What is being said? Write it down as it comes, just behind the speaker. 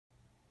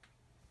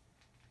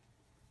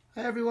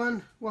Hi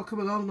everyone,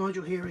 welcome along.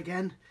 Nigel here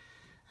again.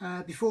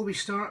 Before we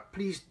start,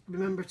 please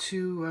remember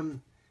to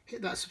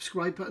hit that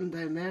subscribe button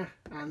down there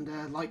and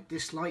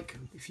dislike.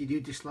 If you do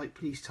dislike,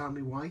 please tell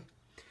me why.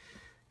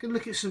 Going to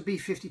look at some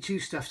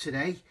B-52 stuff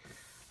today.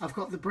 I've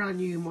got the brand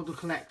new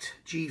Modelcollect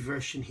G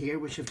version here,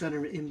 which I've done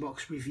an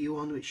inbox review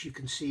on, which you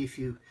can see if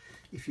you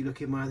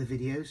look in my other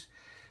videos.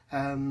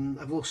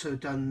 I've also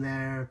done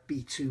their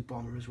B-2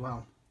 bomber as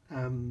well,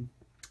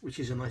 which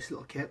is a nice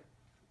little kit.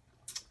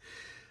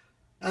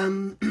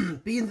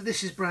 Being that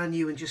this is brand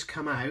new and just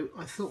come out,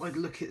 I thought I'd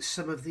look at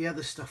some of the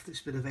other stuff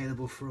that's been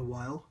available for a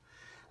while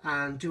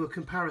and do a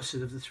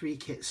comparison of the three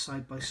kits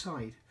side by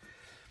side.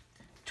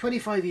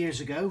 25 years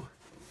ago,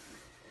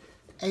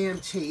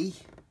 AMT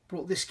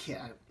brought this kit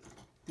out,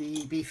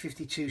 the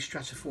B-52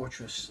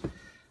 Stratofortress,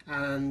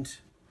 and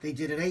they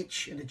did an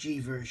H and a G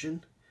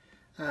version.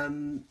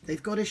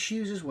 They've got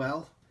issues as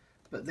well,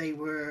 but they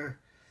were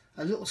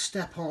a little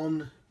step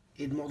on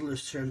in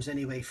modeller's terms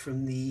anyway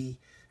from the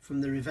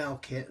Revell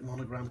kit,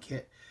 monogram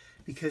kit,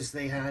 because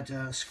they had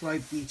a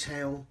scribe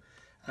detail.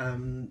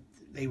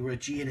 They were a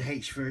G and a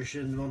H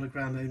version.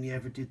 Monogram only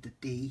ever did the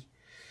D.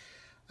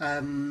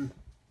 They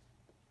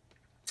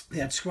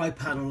had scribe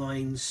panel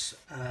lines.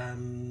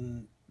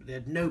 They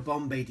had no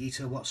bomb bay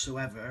detail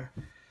whatsoever,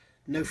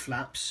 no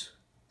flaps,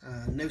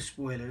 no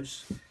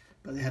spoilers,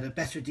 but they had a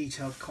better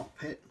detailed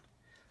cockpit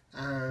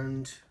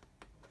and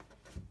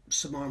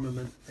some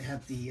armament. They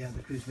had the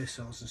cruise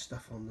missiles and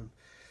stuff on them.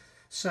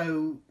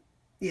 So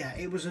yeah,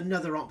 it was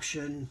another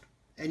option.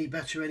 Any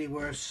better, any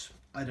worse,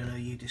 I don't know,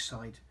 you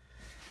decide.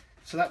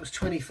 So that was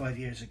 25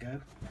 years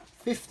ago.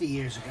 50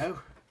 years ago,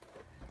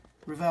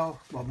 Revell,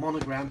 well,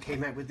 Monogram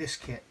came out with this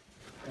kit,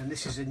 and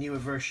this is a newer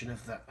version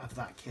of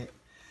that kit.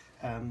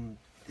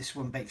 This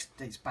one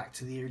dates back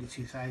to the early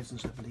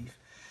 2000s, I believe.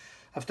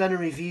 I've done a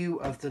review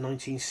of the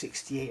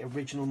 1968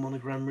 original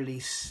Monogram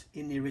release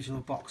in the original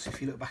box. If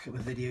you look back at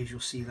the videos, you'll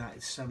see that.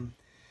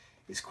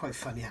 It's quite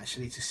funny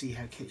actually to see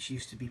how kits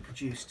used to be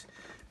produced.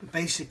 But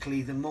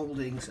basically the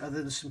mouldings,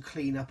 other than some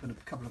clean up and a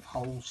couple of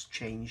holes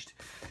changed,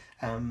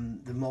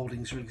 the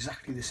mouldings are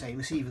exactly the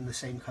same. It's even the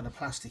same kind of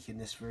plastic in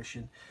this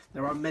version.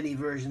 There are many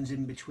versions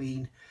in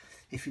between.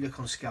 If you look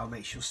on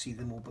Scalemates, you'll see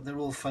them all, but they're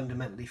all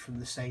fundamentally from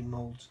the same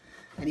moulds.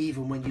 And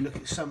even when you look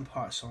at some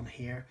parts on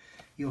here,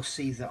 you'll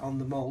see that on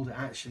the mould it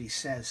actually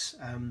says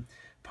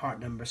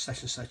part number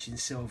such and such in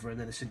silver, and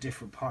then it's a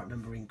different part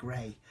number in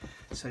grey.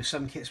 So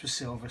some kits were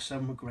silver,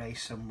 some were grey,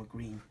 some were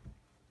green.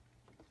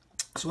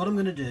 So what I'm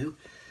going to do,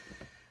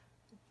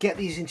 get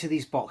these into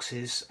these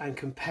boxes and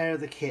compare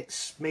the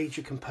kit's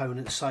major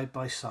components side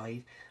by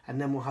side, and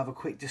then we'll have a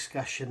quick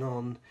discussion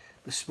on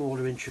the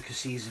smaller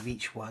intricacies of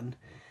each one.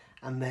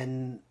 And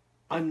then,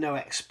 I'm no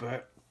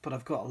expert, but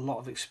I've got a lot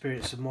of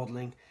experience of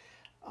modelling.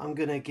 I'm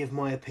going to give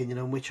my opinion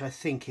on which I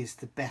think is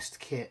the best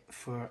kit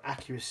for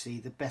accuracy,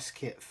 the best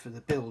kit for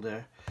the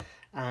builder,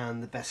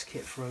 and the best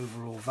kit for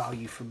overall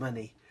value for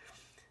money.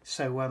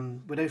 So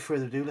without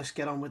further ado, let's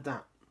get on with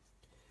that.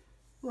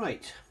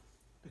 Right,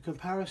 the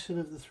comparison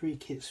of the three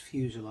kits'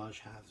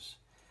 fuselage halves.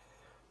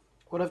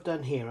 What I've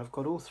done here, I've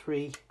got all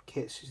three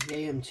kits, is the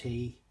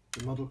AMT, the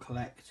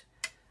Modelcollect,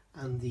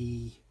 and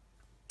the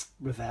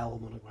Revell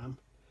monogram,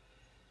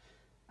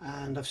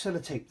 and I've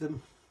sellotaped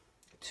them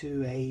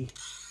to a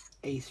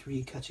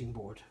A3 cutting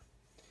board.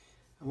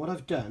 And what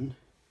I've done,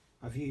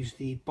 I've used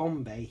the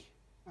bomb bay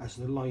as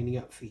the lining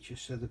up feature.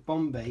 So the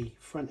bomb bay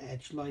front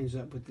edge lines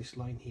up with this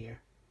line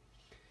here,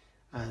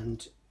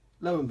 and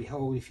lo and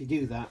behold, if you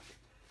do that,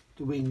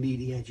 the wing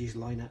leading edges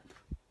line up.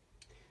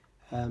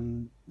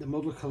 The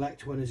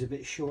Modelcollect one is a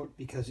bit short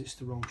because it's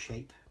the wrong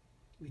shape.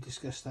 We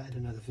discussed that in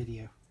another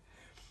video.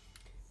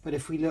 But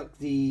if we look,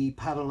 the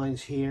panel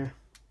lines here,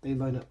 they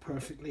line up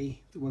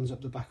perfectly, the ones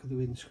up the back of the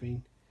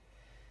windscreen.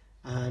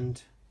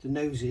 And the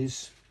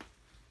noses,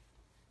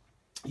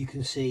 you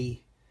can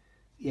see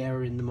the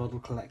error in the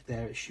Modelcollect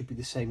there. It should be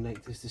the same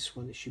length as this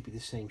one, it should be the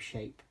same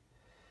shape.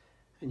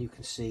 And you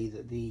can see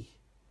that the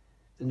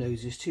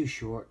nose is too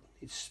short,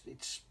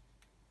 it's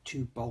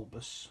too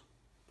bulbous.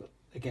 But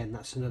again,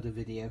 that's another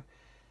video.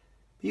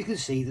 But you can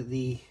see that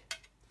the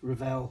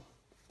Revell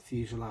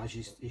fuselage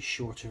is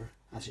shorter,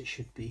 as it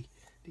should be,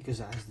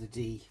 because it has the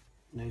D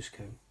nose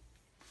cone.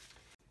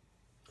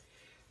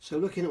 So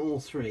looking at all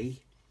three,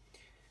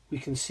 we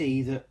can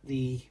see that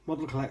the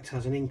Modelcollect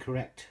has an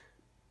incorrect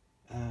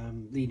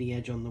leading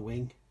edge on the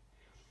wing,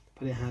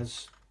 but it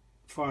has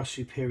far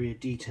superior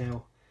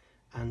detail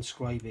and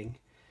scribing.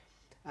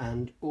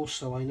 And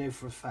also I know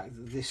for a fact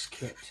that this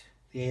kit,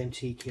 the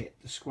AMT kit,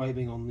 the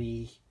scribing on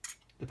the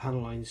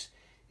panel lines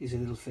is a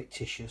little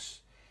fictitious,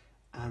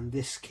 and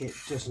this kit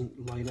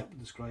doesn't line up with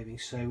the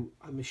scribing, so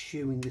I'm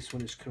assuming this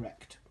one is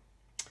correct.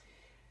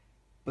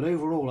 But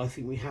overall, I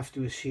think we have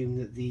to assume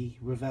that the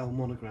Revell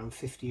monogram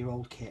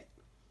 50-year-old kit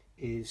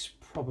is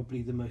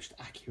probably the most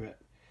accurate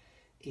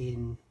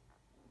in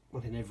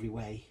every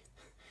way.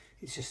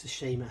 It's just a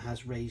shame it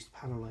has raised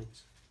panel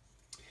lines.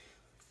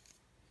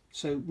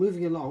 So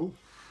moving along,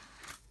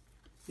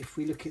 if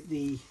we look at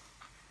the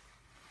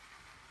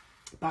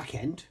back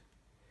end,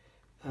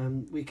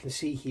 we can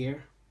see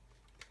here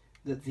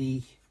that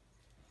the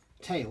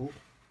tail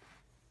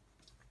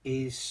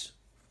is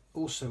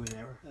also in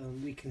error.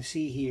 We can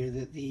see here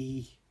that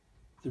the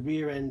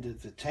rear end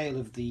of the tail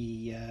of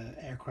the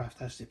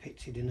aircraft as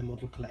depicted in the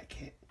Model Collect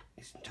kit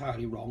is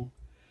entirely wrong.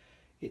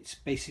 It's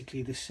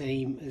basically the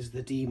same as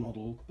the D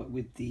model, but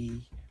with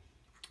the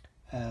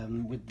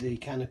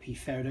canopy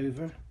faired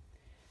over,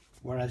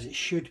 whereas it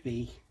should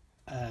be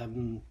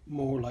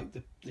more like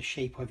the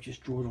shape I've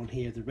just drawn on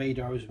here. The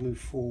radar is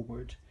moved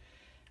forward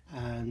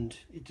and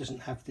it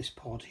doesn't have this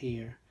pod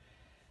here.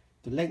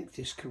 The length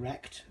is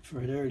correct for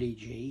an early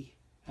G.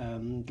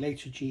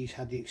 Later G's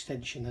had the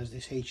extension as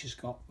this H has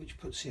got, which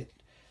puts it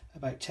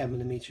about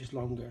 10mm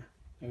longer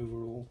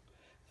overall.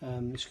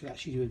 This could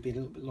actually do a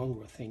little bit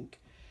longer, I think.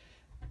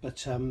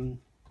 But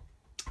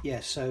yeah,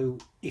 so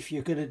if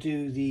you're going to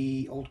do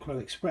the Old Crow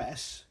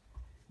Express,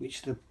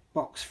 which the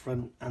box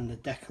front and the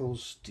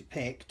decals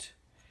depict,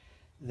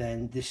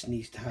 then this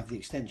needs to have the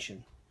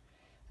extension,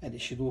 and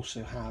it should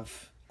also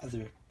have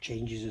other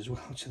changes as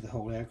well to the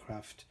whole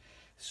aircraft.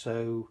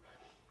 So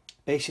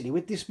basically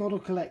with this Model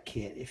Collect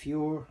kit, if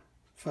you're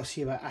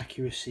fussy about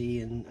accuracy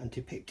and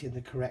depicting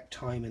the correct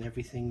time and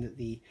everything that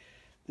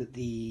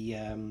the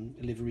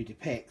livery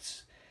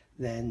depicts,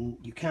 then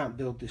you can't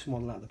build this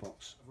model out of the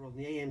box. On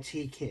the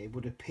AMT kit, it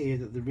would appear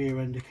that the rear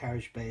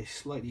undercarriage bay is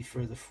slightly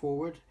further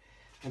forward,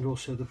 and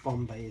also the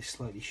bomb bay is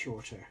slightly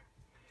shorter.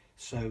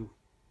 So,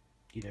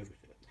 you know,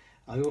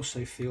 I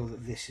also feel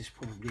that this is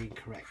probably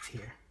incorrect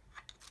here,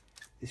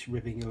 this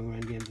ribbing going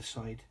around the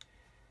underside.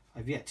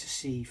 I've yet to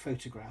see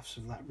photographs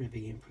of that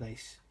ribbing in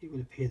place. It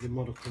would appear the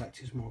Model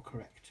Collect is more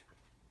correct.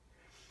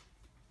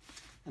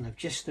 And I've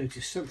just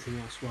noticed something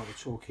else while we're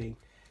talking.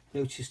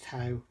 Noticed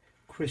how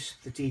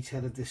crisp the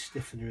detail of this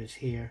stiffener is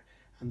here,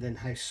 and then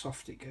how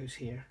soft it goes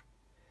here.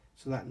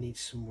 So that needs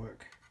some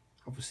work.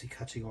 Obviously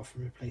cutting off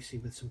and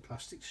replacing with some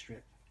plastic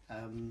strip.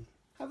 Have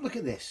a look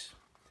at this.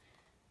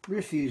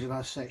 Rear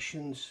fuselage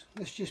sections.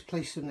 Let's just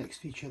place them next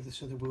to each other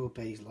so the wheel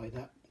bays line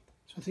up.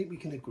 So I think we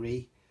can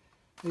agree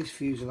those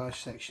fuselage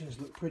sections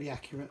look pretty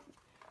accurate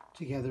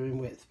together in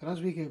width. But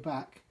as we go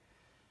back,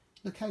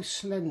 look how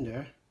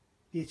slender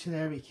the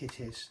Italeri kit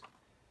is.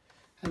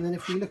 And then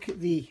if we look at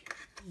the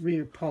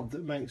rear pod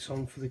that mounts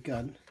on for the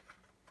gun,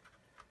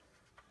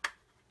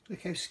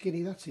 look how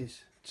skinny that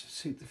is to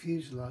suit the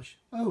fuselage.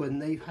 Oh, and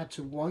they've had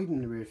to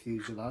widen the rear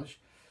fuselage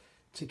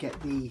to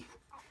get the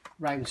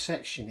round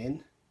section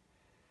in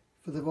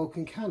for the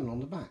Vulcan cannon on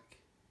the back.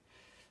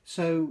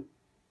 So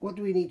what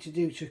do we need to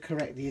do to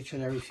correct the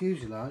Italeri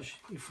fuselage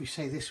if we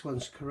say this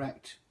one's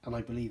correct, and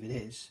I believe it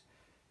is,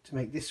 to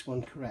make this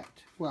one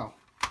correct? Well,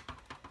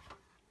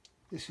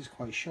 this is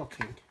quite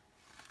shocking.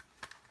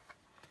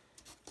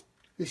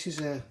 This is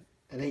an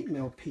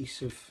 8mm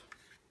piece of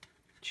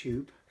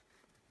tube.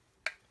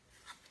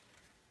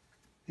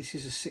 This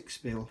is a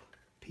 6mm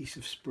piece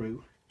of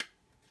sprue.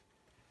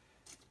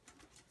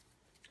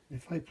 And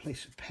if I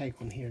place a peg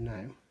on here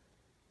now,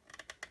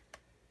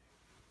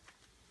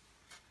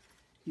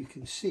 you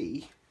can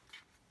see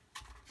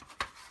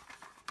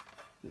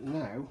that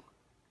now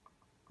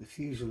the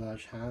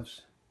fuselage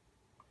halves,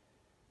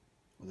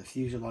 or the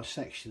fuselage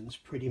sections,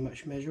 pretty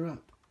much measure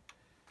up.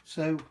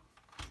 So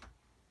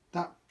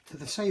that,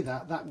 to say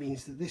that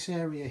means that this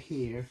area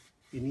here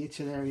in the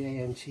Italeri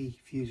AMT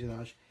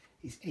fuselage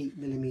is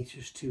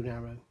 8mm too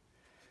narrow.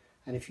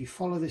 And if you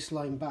follow this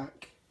line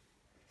back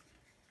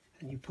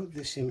and you put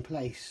this in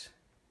place,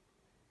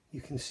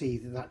 you can see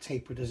that that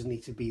taper doesn't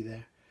need to be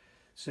there.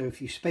 So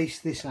if you space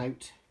this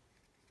out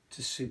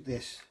to suit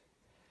this,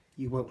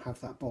 you won't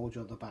have that bulge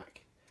on the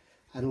back,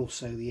 and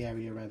also the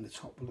area around the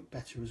top will look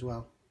better as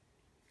well.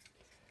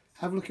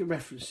 Have a look at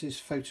references,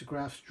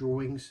 photographs,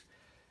 drawings,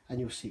 and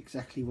you'll see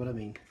exactly what I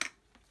mean.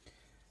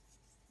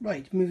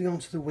 Right, moving on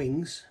to the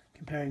wings,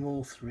 comparing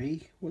all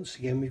three. Once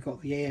again, we've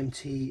got the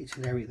AMT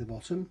Italeri at the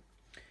bottom,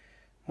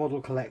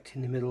 Model Collect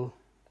in the middle,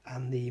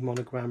 and the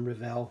monogram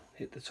Revell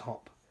at the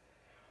top.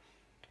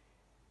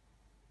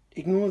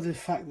 Ignore the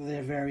fact that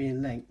they're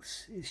varying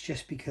lengths. It's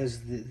just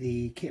because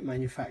the kit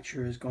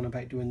manufacturer has gone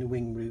about doing the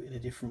wing route in a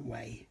different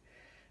way.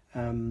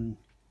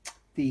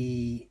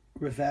 The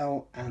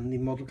Revell and the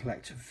Model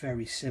Collect are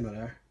very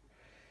similar.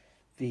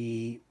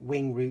 The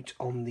wing route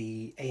on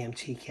the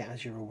AMT kit,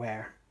 as you're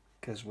aware,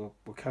 because we'll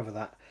cover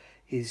that,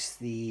 is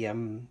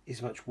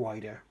much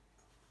wider.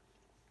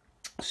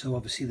 So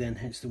obviously then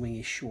hence the wing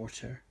is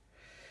shorter.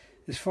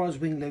 As far as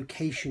wing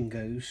location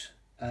goes,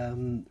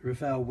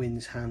 Revell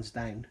wins hands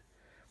down.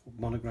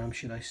 Monogram,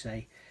 should I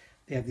say.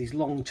 They have these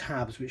long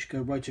tabs which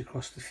go right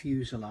across the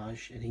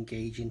fuselage and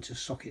engage into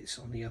sockets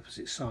on the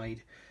opposite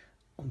side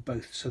on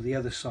both, so the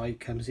other side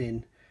comes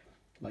in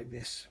like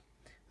this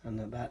and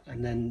like that,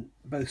 and then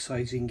both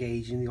sides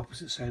engage in the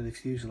opposite side of the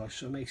fuselage,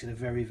 so it makes it a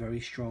very, very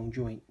strong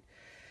joint.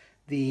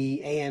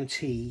 The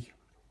AMT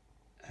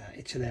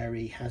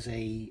Italeri has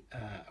a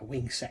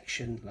wing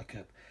section, like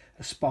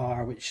a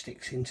spar which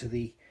sticks into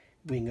the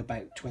wing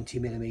about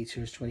 20mm,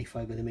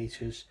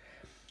 25mm,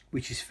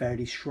 which is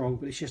fairly strong,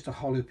 but it's just a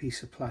hollow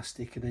piece of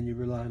plastic, and then you're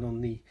relying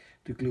on the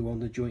glue on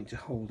the joint to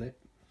hold it.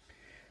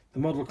 The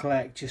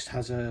Modelcollect just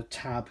has a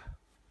tab.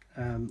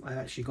 I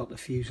actually got the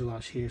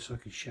fuselage here so I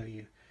can show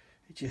you.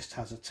 It just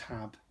has a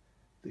tab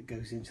that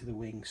goes into the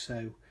wing,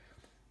 so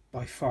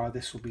by far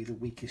this will be the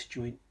weakest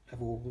joint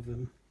of all of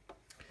them.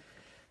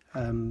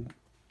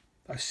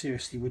 I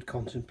seriously would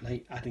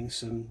contemplate adding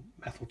some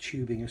metal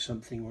tubing or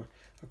something or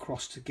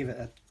across to give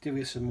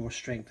it some more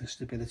strength and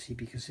stability,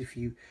 because if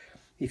you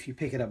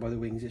pick it up by the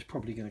wings, it's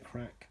probably going to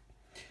crack.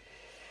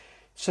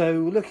 So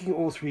looking at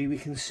all three, we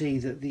can see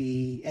that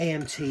the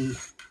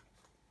AMT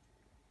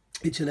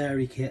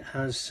Italeri kit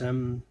has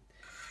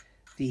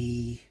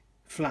the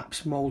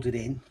flaps moulded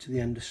in to the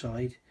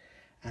underside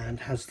and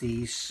has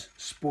these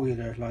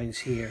spoiler lines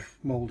here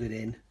moulded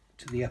in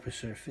to the upper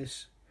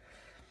surface.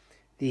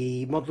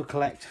 The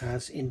Modelcollect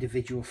has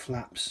individual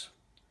flaps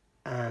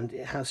and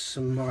it has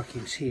some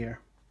markings here,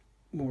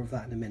 more of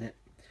that in a minute.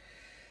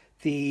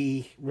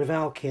 The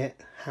Revell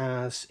kit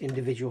has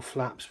individual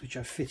flaps which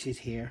are fitted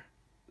here.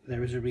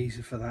 There is a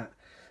reason for that,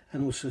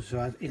 and also to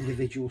have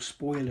individual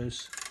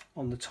spoilers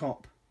on the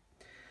top.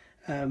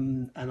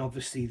 And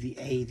obviously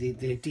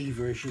the D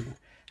version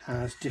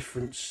has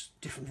different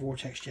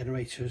vortex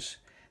generators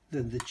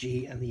than the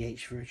G and the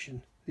H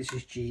version. This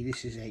is G,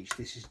 this is H,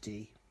 this is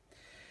D.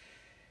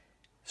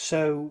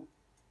 So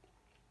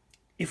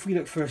if we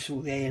look first of all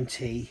at the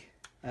AMT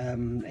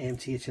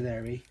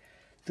Italeri,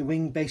 the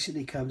wing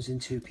basically comes in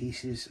two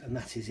pieces and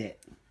that is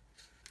it.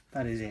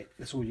 That is it,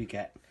 that's all you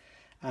get.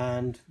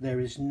 And there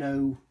is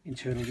no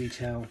internal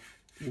detail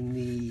in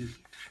the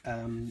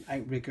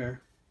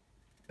outrigger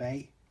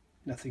bay,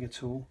 nothing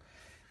at all.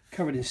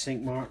 Covered in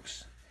sink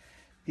marks.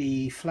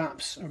 The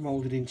flaps are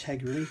moulded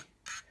integrally,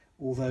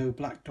 although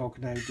Black Dog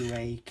now do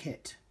a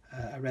kit,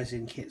 a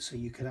resin kit, so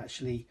you can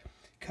actually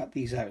cut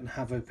these out and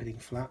have opening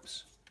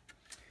flaps.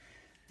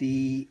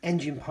 The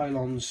engine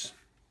pylons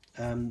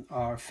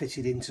are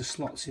fitted into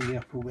slots in the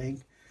upper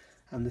wing,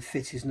 and the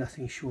fit is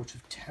nothing short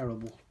of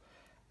terrible,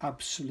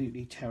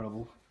 absolutely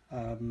terrible.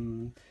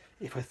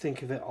 If I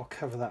think of it, I'll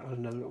cover that on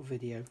another little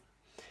video.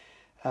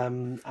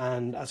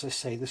 And as I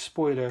say, the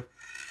spoiler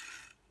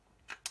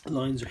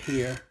lines are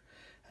here,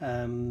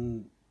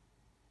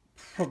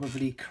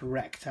 probably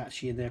correct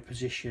actually in their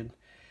position,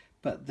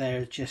 but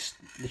they're just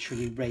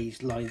literally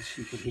raised lines.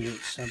 You can hear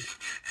it's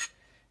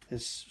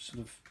there's sort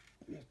of,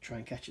 try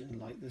and catch it in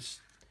the light,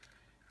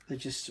 they're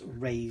just sort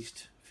of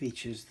raised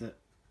features that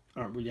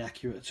aren't really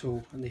accurate at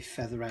all, and they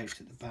feather out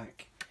at the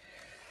back.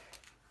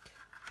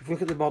 If we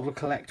look at the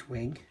Modelcollect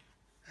wing,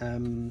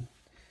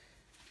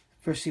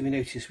 first thing we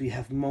notice, we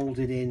have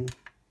moulded in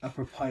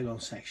upper pylon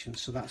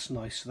sections, so that's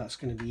nice. So that's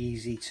going to be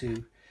easy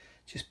to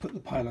just put the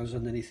pylons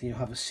underneath and you'll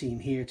have a seam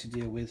here to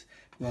deal with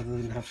rather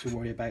than have to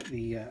worry about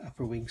the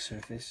upper wing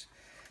surface.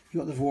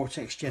 You've got the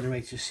vortex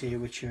generators here,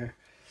 which are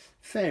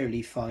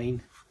fairly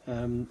fine,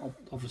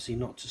 obviously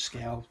not to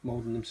scale.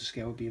 Moulding them to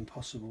scale would be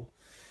impossible.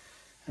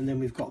 And then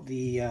we've got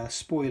the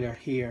spoiler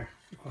here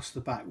across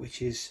the back,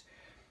 which is,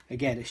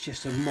 again, it's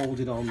just a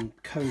moulded on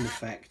cone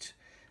effect,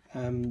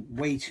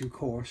 way too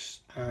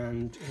coarse,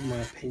 and in my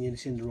opinion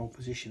it's in the wrong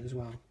position as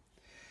well,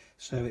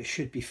 so it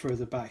should be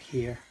further back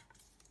here.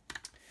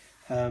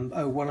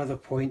 Oh, one other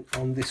point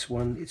on this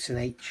one, it's an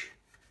H.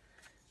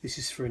 This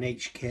is for an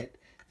H kit.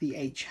 The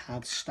H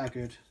had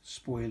staggered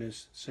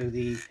spoilers, so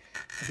I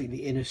think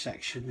the inner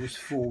section was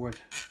forward,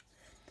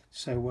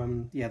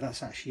 so yeah,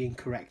 that's actually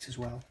incorrect as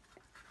well.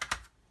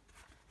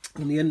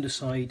 On the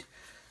underside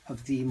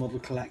of the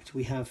Modelcollect,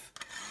 we have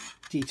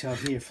detail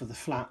here for the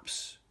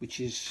flaps, which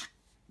is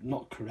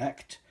not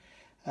correct,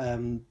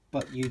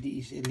 but you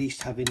at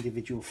least have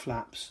individual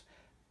flaps,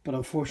 but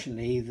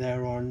unfortunately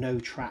there are no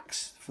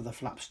tracks for the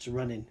flaps to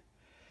run in,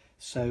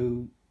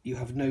 so you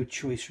have no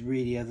choice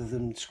really other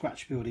than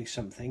scratch building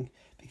something,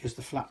 because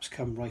the flaps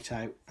come right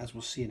out, as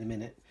we'll see in a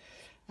minute.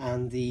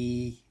 And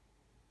the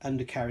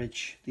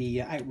undercarriage,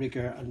 the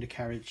outrigger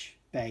undercarriage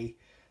bay,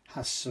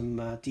 has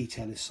some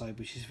detail inside,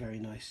 which is very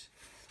nice.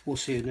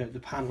 Also, note the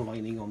panel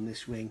lining on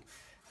this wing.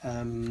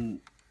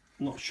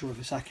 Not sure of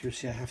its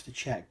accuracy, I have to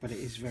check, but it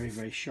is very,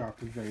 very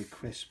sharp and very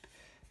crisp.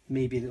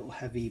 Maybe a little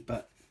heavy,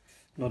 but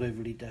not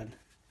overly done.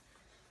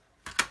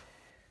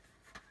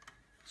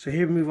 So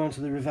here we move on to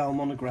the Revell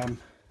monogram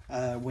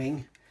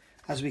wing.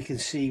 As we can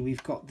see,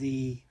 we've got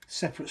the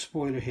separate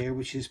spoiler here,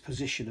 which is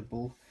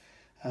positionable.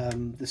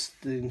 The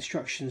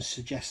instructions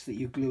suggest that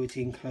you glue it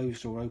in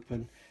closed or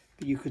open,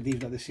 but you could leave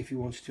it like this if you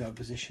wanted to have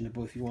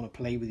positionable, if you want to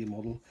play with your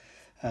model.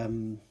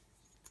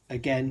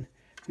 Again,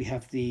 we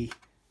have the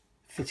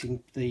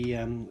fitting, the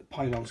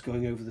pylons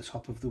going over the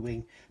top of the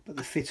wing, but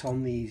the fit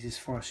on these is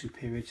far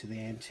superior to the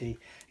AMT.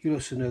 You'll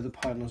also know the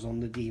pylons on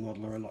the D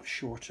model are a lot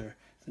shorter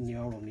than they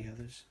are on the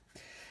others.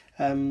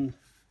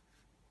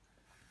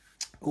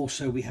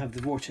 Also, we have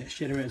the vortex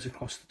generators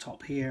across the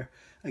top here.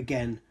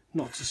 Again,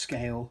 not to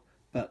scale,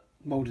 but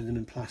moulding them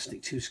in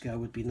plastic to scale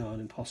would be nigh on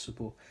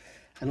impossible.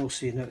 And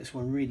also you notice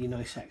one really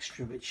nice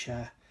extra, which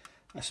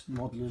us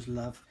modelers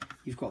love.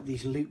 You've got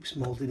these loops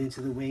moulded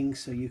into the wing,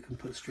 so you can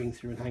put string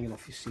through and hang it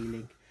off your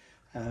ceiling.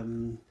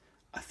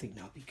 I think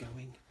that'll be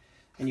going.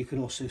 And you can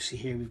also see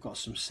here we've got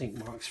some sink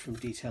marks from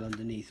detail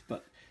underneath,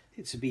 but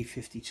it's a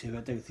B-52.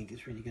 I don't think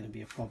it's really going to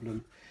be a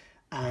problem.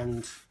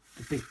 And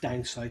the big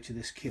downside to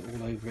this kit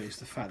all over it is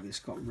the fact that it's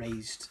got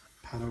raised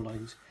panel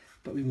lines.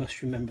 But we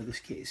must remember this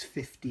kit is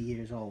 50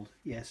 years old.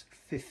 Yes,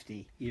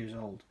 50 years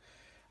old.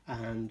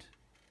 And,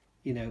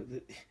 you know,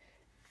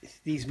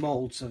 these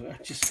moulds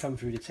have just come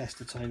through the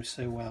test of time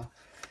so well.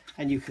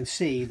 And you can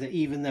see that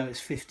even though it's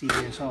 50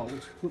 years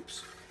old,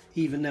 whoops,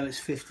 even though it's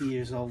 50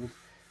 years old,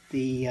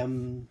 the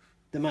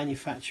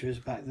manufacturers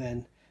back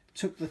then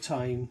took the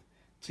time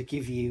to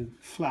give you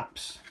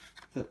flaps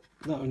that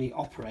not only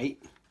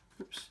operate,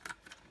 whoops,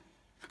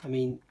 I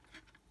mean,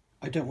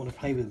 I don't want to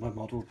play with my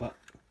model, but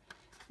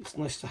it's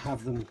nice to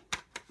have them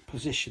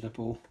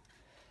positionable,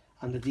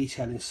 and the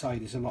detail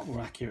inside is a lot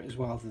more accurate as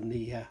well than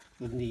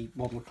the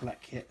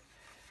Modelcollect kit.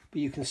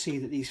 But you can see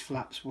that these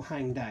flaps will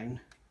hang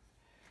down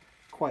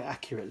quite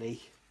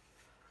accurately,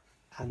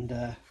 and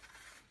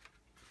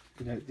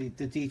you know, the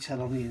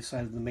detail on the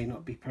inside of them may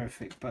not be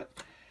perfect, but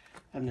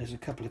and there's a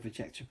couple of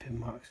ejector pin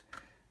marks,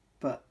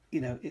 but you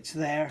know, it's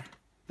there,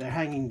 they're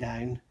hanging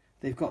down,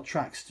 they've got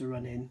tracks to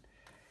run in.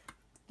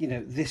 You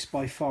know, this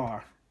by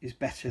far is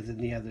better than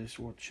the others,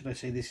 or should I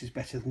say this is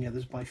better than the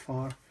others by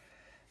far.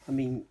 I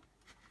mean,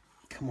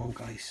 come on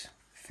guys,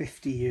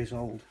 50 years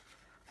old,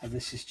 and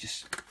this is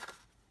just,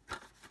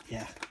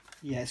 yeah,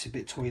 it's a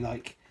bit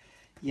toy-like.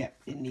 Yep,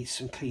 it needs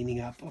some cleaning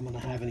up. I'm going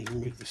to have it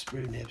remove the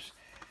sprue nibs.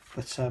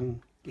 But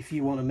if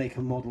you want to make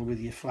a model with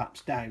your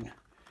flaps down,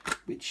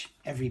 which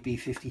every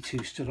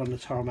B-52 stood on the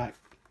tarmac,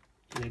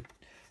 you know,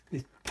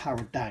 with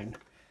powered down,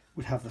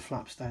 would have the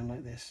flaps down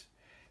like this.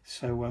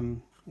 So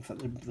in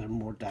fact they're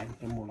more down,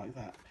 they're more like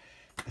that.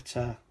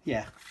 But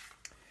yeah,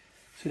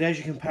 so there's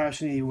your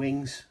comparison of your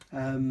wings.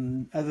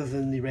 Other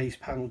than the raised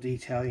panel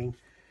detailing,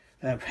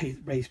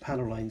 raised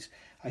panel lines,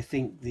 I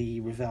think the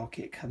Revell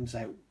kit comes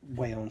out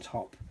way on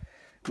top,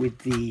 with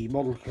the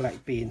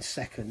Modelcollect being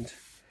second,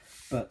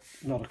 but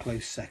not a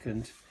close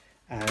second,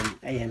 and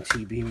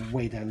AMT being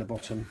way down the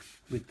bottom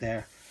with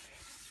their,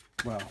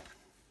 well,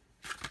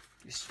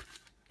 it's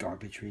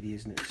garbage really,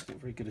 isn't it? It's not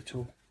very good at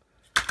all.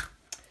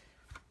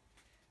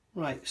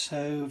 Right,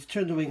 so I've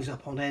turned the wings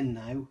up on end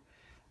now.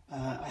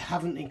 I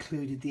haven't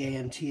included the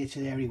AMT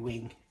Italeri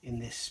wing in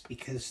this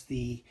because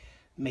the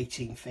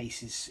mating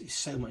face is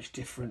so much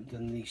different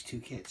than these two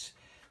kits.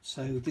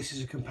 So this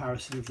is a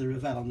comparison of the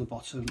Revell on the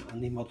bottom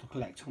and the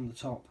Modelcollect on the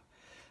top.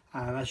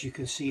 And as you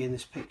can see in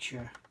this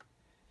picture,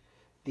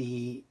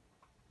 the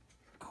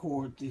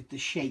cord, the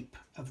shape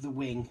of the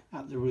wing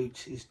at the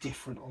root is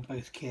different on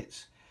both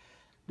kits.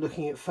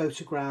 Looking at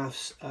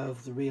photographs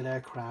of the real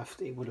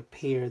aircraft, it would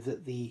appear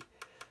that the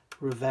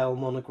Revell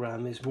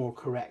monogram is more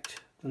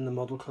correct than the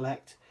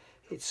Modelcollect.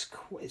 It's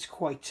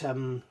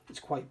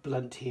quite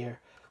blunt here,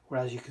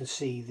 whereas you can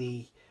see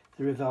the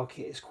Revell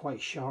kit is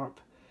quite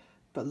sharp.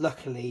 But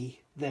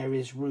luckily there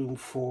is room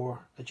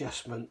for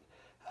adjustment.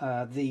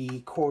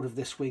 The cord of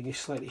this wing is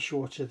slightly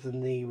shorter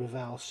than the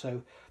Revell,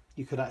 so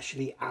you could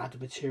actually add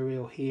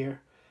material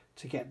here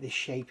to get this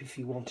shape if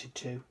you wanted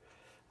to,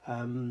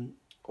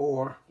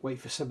 or wait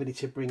for somebody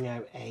to bring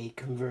out a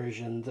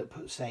conversion that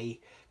puts a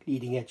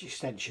leading edge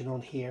extension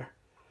on here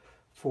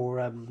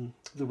for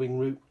the wing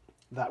root.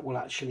 That will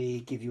actually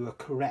give you a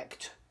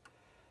correct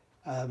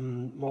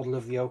model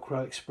of the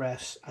Okra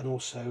Express and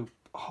also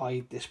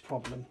hide this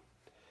problem.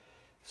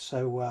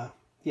 So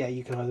yeah,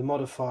 you can either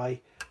modify,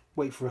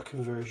 wait for a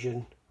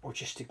conversion, or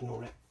just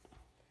ignore it.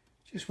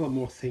 Just one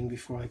more thing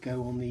before I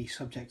go on the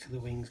subject of the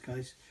wings,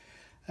 guys.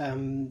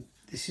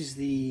 This is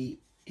the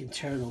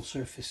internal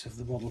surface of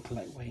the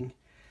Modelcollect wing,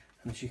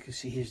 and as you can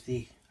see, here's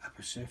the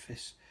upper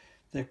surface.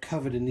 They're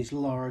covered in these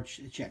large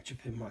ejector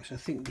pin marks. I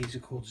think these are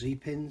called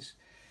Z-pins,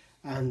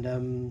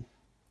 and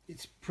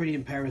it's pretty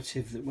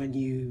imperative that when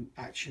you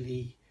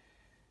actually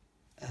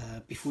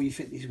before you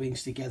fit these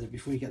wings together,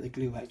 before you get the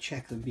glue out,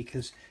 check them,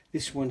 because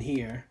this one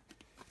here,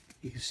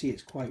 you can see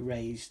it's quite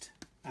raised,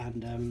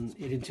 and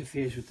it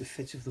interferes with the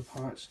fit of the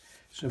parts.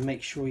 So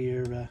make sure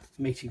your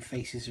mating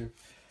faces are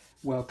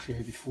well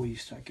clear before you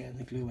start getting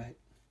the glue out.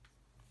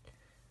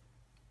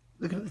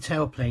 Looking at the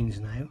tailplanes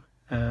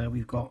now,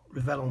 we've got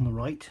Revell on the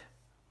right,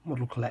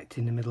 Modelcollect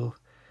in the middle,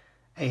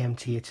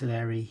 AMT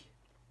Italeri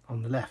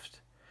on the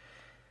left.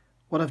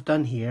 What I've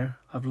done here,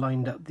 I've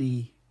lined up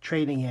the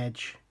trailing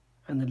edge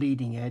and the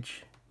leading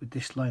edge with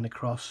this line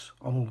across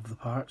on all of the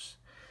parts,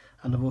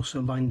 and I've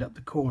also lined up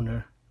the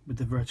corner with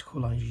the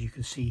vertical lines, as you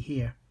can see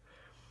here.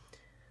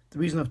 The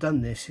reason I've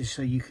done this is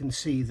so you can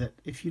see that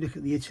if you look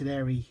at the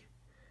Italeri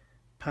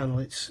panel,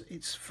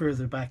 it's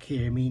further back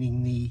here,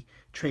 meaning the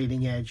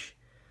trailing edge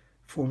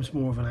forms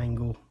more of an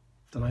angle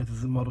than either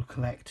the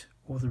Modelcollect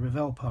or the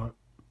Revell part.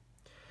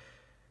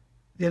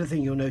 The other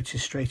thing you'll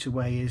notice straight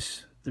away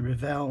is the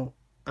Revell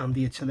and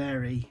the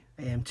Italeri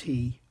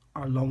AMT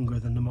are longer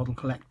than the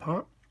Modelcollect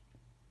part.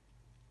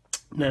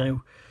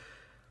 Now,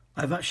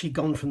 I've actually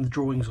gone from the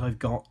drawings I've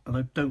got, and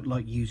I don't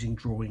like using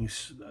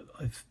drawings.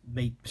 I've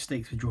made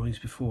mistakes with drawings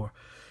before,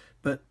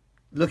 but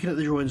looking at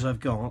the drawings I've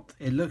got,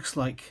 it looks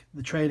like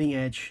the trailing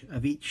edge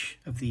of each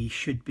of these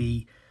should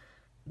be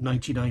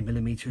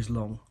 99mm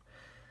long.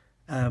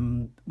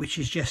 which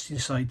is just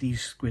inside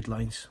these grid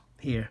lines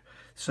here.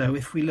 So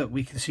if we look,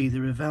 we can see the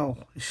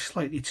Revell is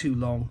slightly too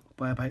long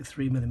by about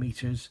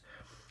 3mm,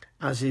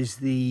 as is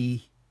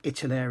the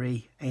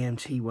Italeri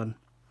AMT one,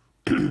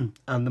 and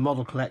the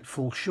Modelcollect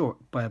falls short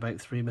by about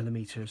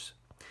 3mm.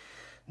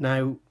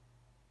 Now,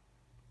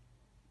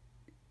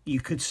 you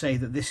could say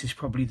that this is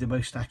probably the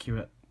most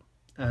accurate.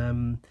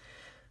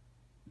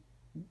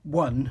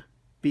 One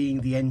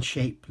being the end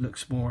shape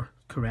looks more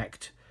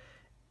correct,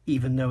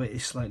 even though it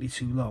is slightly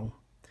too long.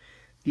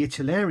 The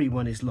Italeri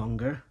one is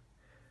longer,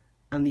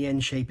 and the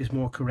end shape is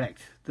more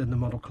correct than the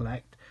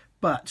Modelcollect,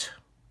 but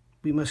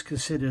we must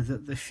consider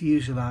that the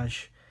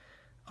fuselage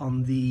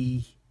on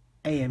the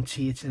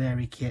AMT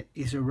Italeri kit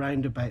is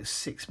around about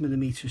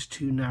 6mm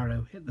too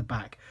narrow at the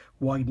back,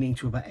 widening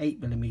to about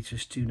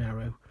 8mm too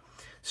narrow.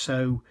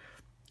 So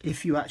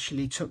if you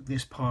actually took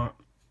this part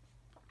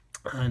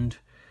and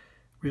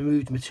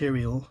removed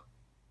material,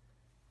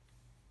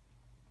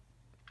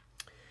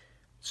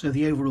 so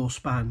the overall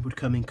span would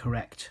come in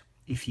correct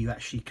if you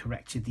actually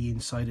corrected the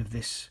inside of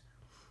this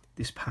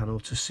panel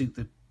to suit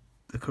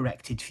the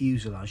corrected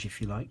fuselage,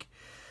 if you like.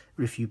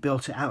 Or if you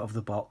built it out of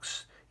the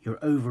box, your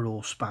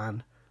overall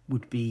span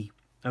would be,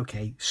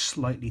 okay,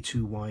 slightly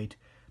too wide,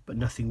 but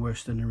nothing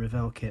worse than a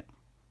Revell kit.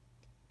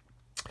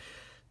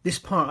 This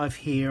part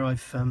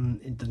I've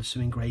done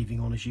some engraving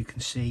on, as you can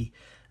see,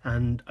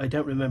 and I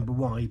don't remember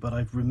why, but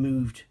I've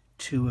removed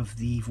 2 of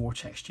the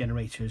vortex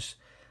generators.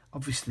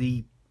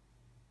 Obviously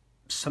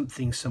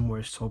something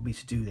somewhere has told me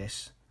to do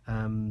this.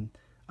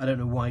 I don't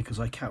know why, because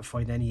I can't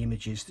find any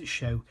images that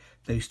show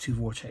those 2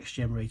 vortex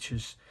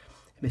generators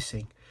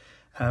missing.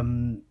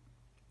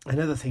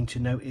 Another thing to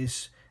note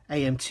is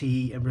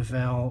AMT and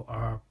Revell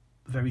are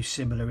very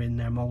similar in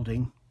their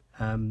moulding,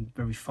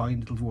 very fine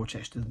little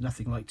vortex,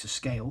 nothing like to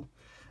scale.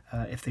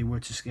 If they were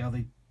to scale,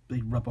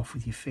 they'd rub off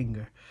with your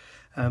finger.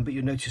 But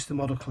you'll notice the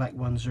Modelcollect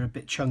ones are a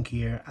bit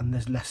chunkier and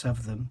there's less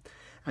of them.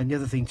 And the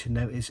other thing to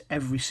note is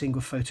every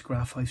single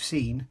photograph I've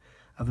seen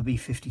of a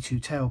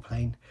B-52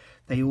 tailplane,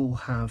 they all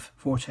have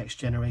vortex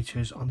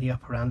generators on the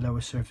upper and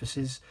lower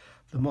surfaces.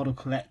 The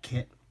Modelcollect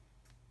kit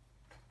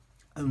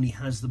only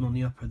has them on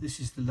the upper. This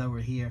is the lower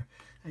here,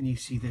 and you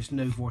see there's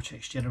no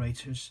vortex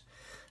generators.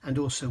 And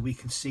also we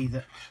can see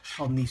that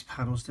on these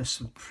panels there's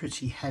some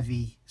pretty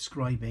heavy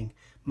scribing,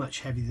 much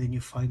heavier than you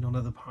find on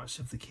other parts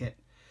of the kit.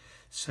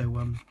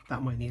 So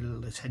that might need a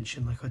little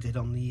attention, like I did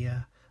on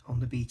the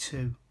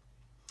B2.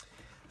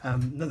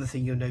 Another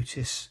thing you'll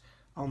notice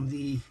on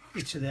the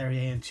Italeri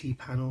AMT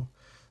panel,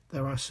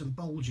 there are some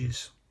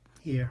bulges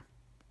here.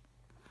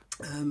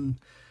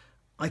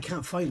 I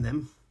can't find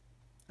them.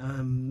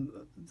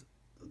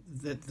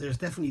 There's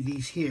definitely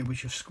these here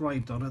which are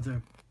scribed on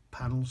other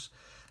panels,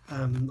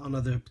 on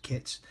other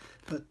kits,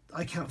 but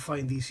I can't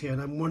find these here,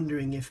 and I'm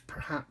wondering if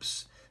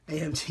perhaps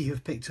AMT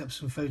have picked up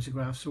some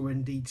photographs or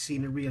indeed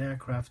seen a real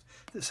aircraft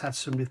that's had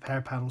some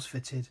repair panels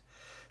fitted.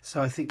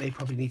 So I think they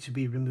probably need to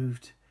be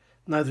removed.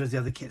 Neither of the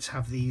other kits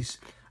have these,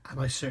 and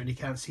I certainly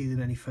can't see them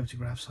in any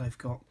photographs I've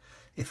got.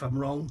 If I'm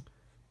wrong,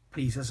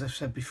 please, as I've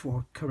said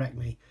before, correct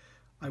me.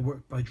 I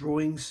work by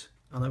drawings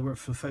and I work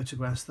from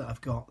photographs that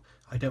I've got.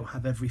 I don't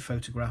have every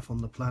photograph on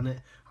the planet.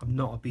 I'm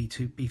not a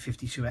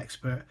B-52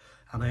 expert,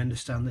 and I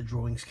understand that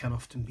drawings can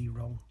often be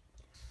wrong.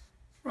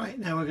 Right,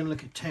 now we're going to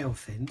look at tail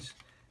fins.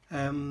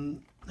 Now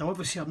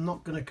obviously I'm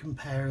not going to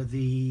compare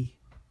the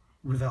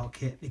Revell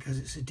kit because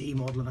it's a D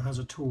model and it has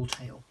a tall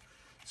tail,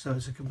 so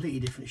it's a completely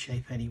different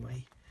shape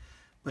anyway.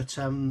 But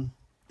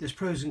there's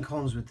pros and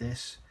cons with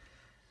this.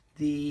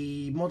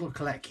 The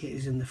Modelcollect kit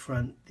is in the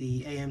front,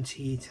 the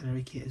AMT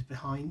Italeri kit is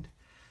behind,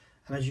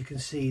 and as you can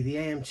see the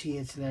AMT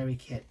Italeri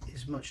kit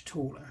is much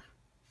taller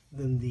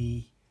than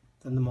the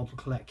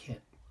Modelcollect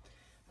kit.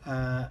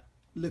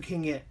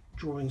 Looking at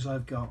drawings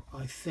I've got,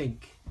 I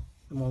think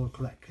the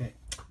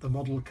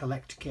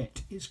Modelcollect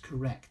kit is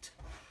correct.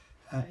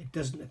 It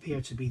doesn't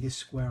appear to be this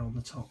square on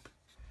the top.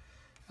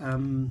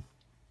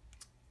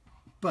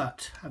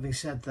 But having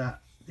said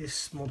that,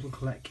 this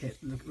Modelcollect kit,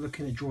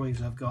 looking at drawings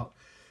I've got,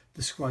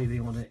 the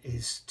scribing on it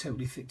is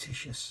totally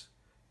fictitious.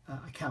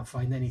 I can't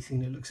find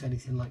anything that looks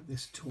anything like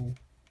this at all.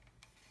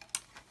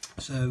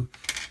 So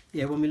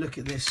yeah, when we look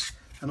at this,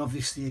 and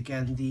obviously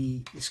again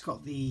it's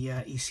got the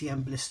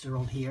ECM blister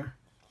on here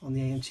on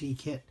the AMT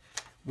kit,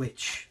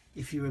 which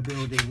if you were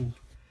building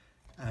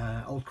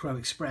Old Crow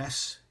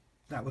Express,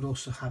 that would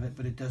also have it,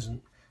 but it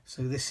doesn't.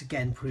 So this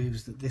again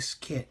proves that this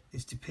kit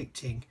is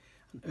depicting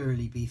an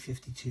early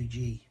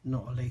B-52G,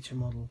 not a later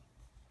model.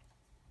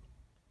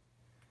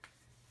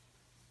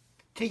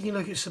 Taking a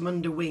look at some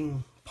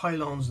underwing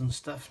pylons and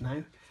stuff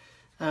now.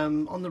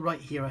 On the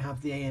right here I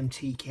have the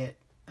AMT kit,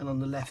 and on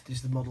the left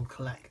is the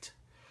Modelcollect.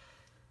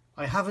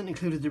 I haven't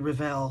included the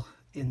Revell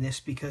in this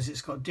because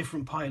it's got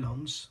different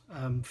pylons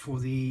for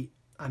the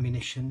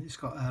ammunition. It's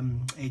got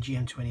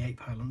AGM-28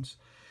 pylons.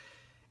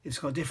 It's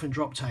got different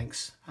drop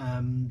tanks.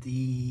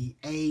 The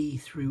A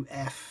through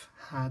F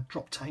had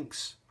drop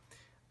tanks,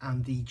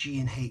 and the G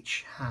and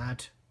H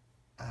had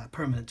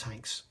permanent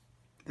tanks.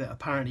 that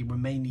apparently were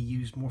mainly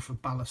used more for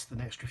ballast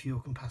than extra fuel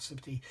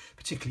capacity,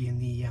 particularly in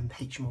the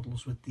H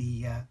models with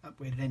the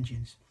upgraded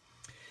engines.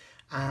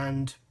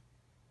 And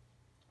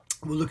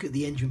we'll look at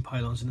the engine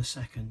pylons in a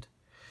second.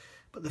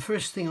 But the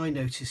first thing I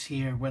notice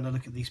here when I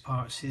look at these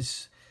parts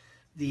is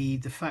the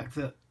fact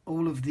that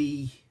all of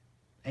the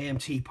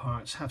AMT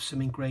parts have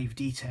some engraved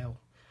detail.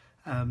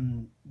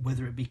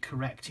 Whether it be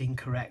correct,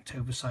 incorrect,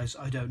 oversized,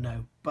 I don't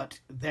know, but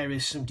there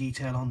is some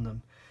detail on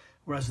them,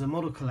 whereas the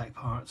Modelcollect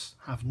parts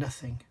have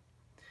nothing.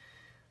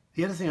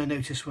 The other thing I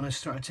noticed when I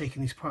started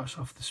taking these parts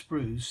off the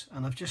sprues,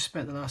 and I've just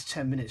spent the last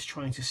 10 minutes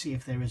trying to see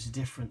if there is a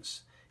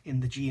difference in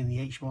the G and the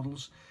H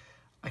models,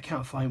 I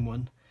can't find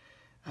one.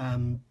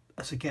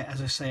 As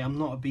I say, I'm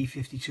not a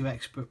B-52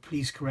 expert,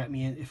 please correct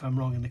me if I'm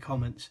wrong in the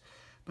comments,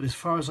 but as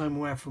far as I'm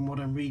aware from what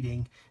I'm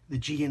reading, the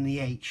G and the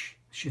H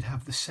should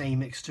have the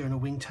same external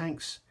wing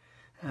tanks,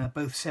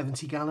 both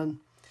 70 gallon.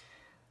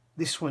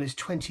 This one is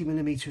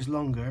 20mm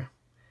longer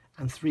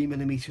and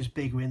 3mm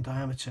bigger in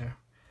diameter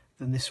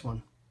than this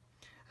one.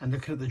 And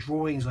looking at the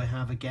drawings I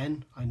have,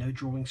 again, I know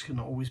drawings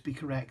cannot always be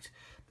correct,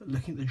 but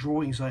looking at the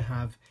drawings I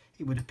have,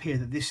 it would appear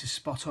that this is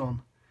spot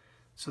on.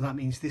 So that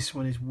means this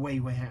one is way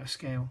out of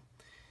scale.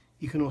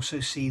 You can also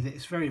see that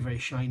it's very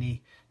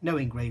shiny, no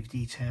engraved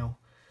detail,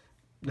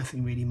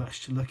 nothing really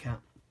much to look at.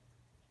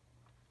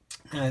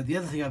 The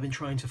other thing I've been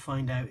trying to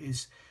find out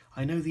is,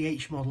 I know the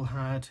H model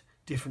had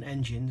different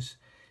engines.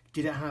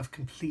 Did it have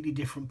completely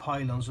different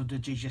pylons, or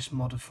did you just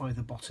modify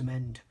the bottom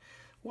end?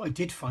 What I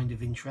did find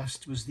of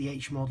interest was the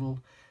H model,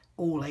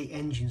 all 8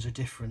 engines are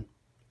different.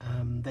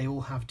 They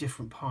all have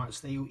different parts,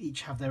 they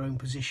each have their own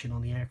position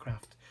on the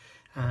aircraft,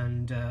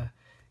 and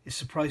it's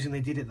surprising they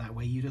did it that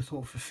way. You'd have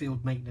thought for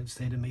field maintenance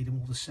they'd have made them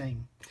all the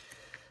same.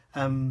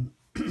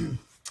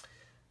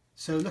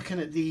 So looking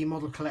at the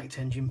Modelcollect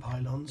engine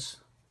pylons,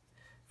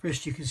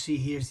 first you can see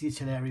here's the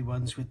Italeri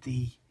ones with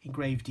the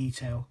engraved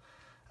detail.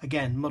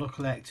 Again,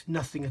 Modelcollect,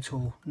 nothing at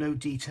all, no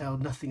detail,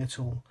 nothing at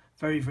all,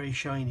 very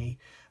shiny.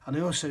 And I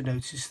also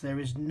noticed there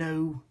is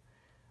no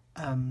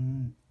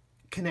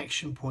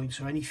connection points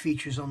or any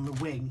features on the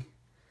wing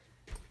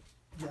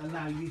that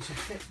allow you to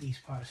fit these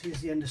parts.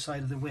 Here's the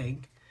underside of the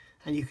wing,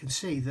 and you can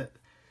see that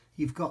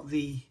you've got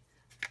the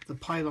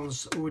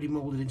pylons already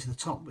moulded into the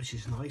top, which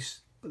is nice,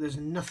 but there's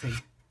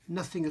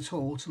nothing at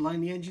all to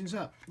line the engines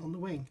up on the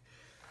wing,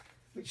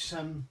 which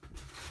I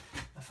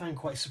found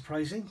quite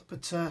surprising,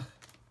 but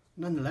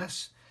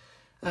nonetheless.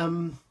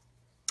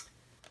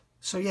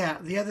 So yeah,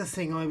 the other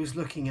thing I was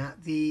looking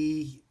at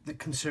that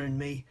concerned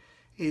me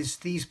is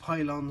these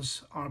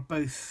pylons are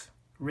both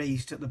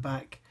raised at the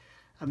back,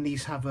 and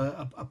these have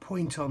a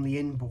point on the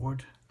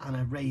inboard and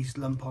a raised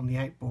lump on the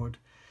outboard.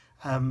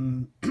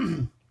 Then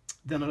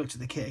I looked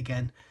at the kit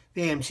again.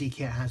 The AMT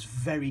kit has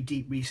very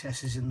deep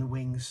recesses in the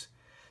wings,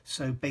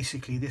 so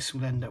basically this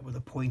will end up with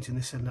a point and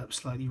this will end up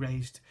slightly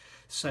raised,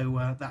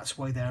 so that's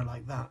why they're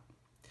like that.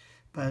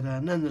 But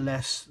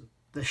nonetheless,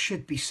 there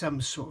should be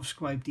some sort of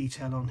scribe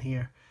detail on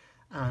here,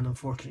 and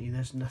unfortunately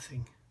there's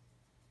nothing.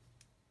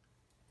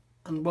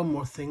 And one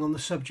more thing, on the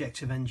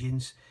subject of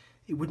engines,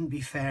 it wouldn't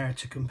be fair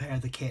to compare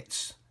the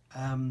kits.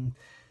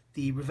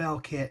 The Revell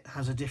kit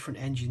has a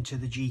different engine to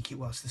the G kit.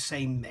 Well, it's the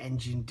same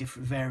engine,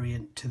 different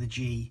variant to the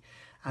G.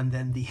 And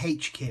then the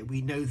H kit,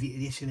 we know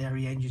the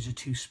Italeri engines are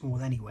too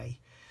small anyway.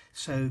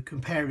 So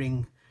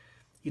comparing,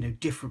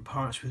 different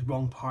parts with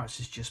wrong parts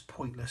is just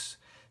pointless.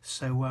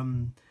 So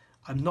I'm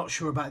not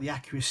sure about the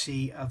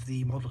accuracy of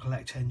the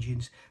Modelcollect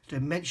engines.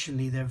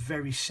 Dimensionally, they're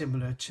very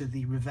similar to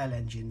the Revell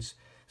engines.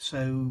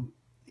 So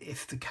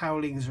if the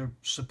cowlings are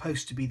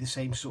supposed to be the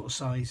same sort of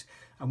size,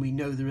 and we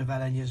know the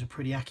Revell engines are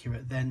pretty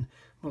accurate, then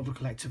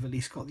Modelcollect have at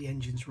least got the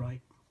engines right.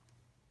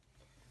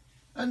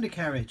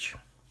 Undercarriage.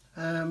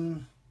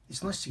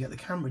 It's nice to get the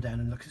camera down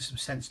and look at some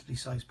sensibly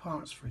sized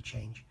parts for a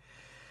change.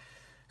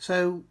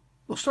 So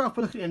we'll start off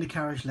by looking at the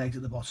undercarriage legs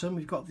at the bottom.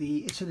 We've got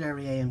the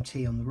Italeri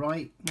AMT on the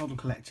right,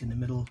 Modelcollect in the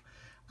middle,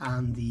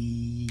 and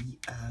the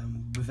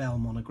Revell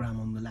monogram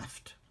on the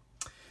left.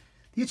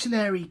 The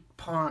Italeri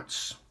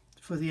parts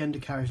for the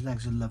undercarriage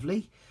legs are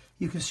lovely.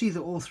 You can see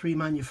that all 3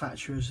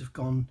 manufacturers have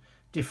gone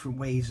different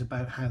ways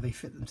about how they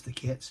fit them to the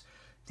kits.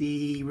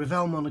 The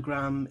Revell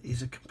monogram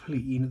is a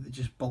complete unit that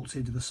just bolts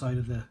into the side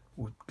of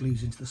or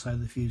glues into the side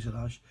of the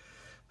fuselage.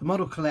 The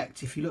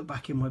Modelcollect, if you look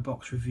back in my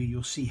box review,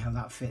 you'll see how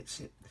that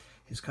fits.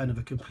 It's kind of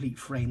a complete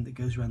frame that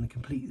goes around the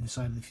complete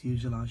inside of the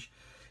fuselage,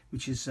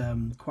 which is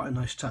quite a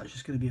nice touch.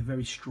 It's going to be a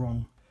very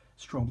strong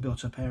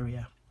built up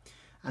area.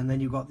 And then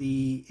you've got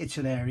the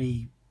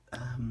Italeri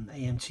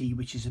AMT,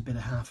 which is a bit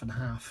of half and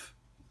half.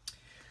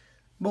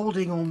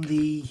 Moulding on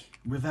the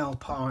Revell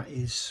part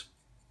is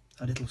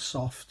a little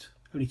soft,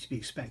 only to be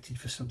expected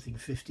for something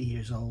 50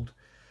 years old,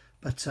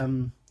 but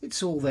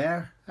it's all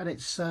there, and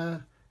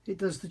it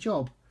does the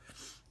job.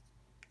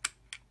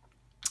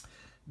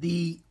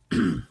 The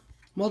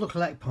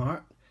Modelcollect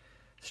part,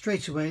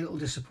 straight away a little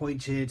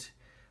disappointed.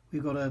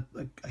 We've got a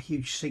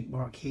huge sink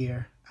mark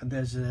here, and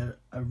there's a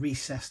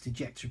recessed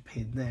ejector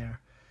pin there,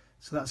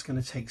 so that's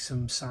going to take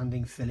some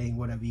sanding, filling,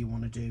 whatever you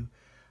want to do.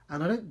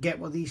 And I don't get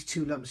what these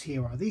 2 lumps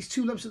here are. These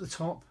 2 lumps at the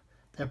top,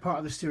 They're part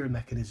of the steering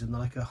mechanism. They're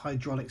like a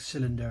hydraulic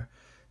cylinder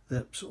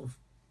that sort of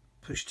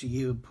push to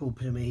you and pull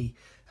to me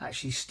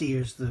actually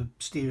steers the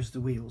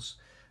wheels.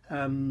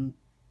 I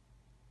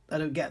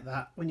don't get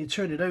that. When you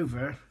turn it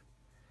over,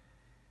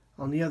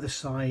 on the other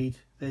side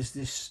there's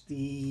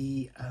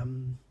the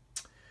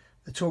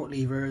torque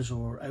levers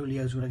or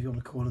oleos, whatever you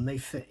want to call them. They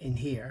fit in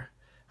here,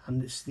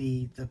 and it's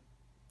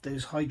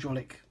those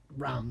hydraulic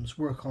rams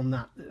work on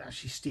that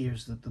actually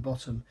steers the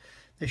bottom.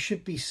 There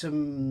should be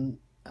some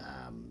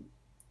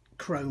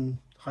chrome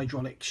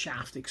hydraulic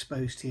shaft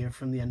exposed here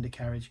from the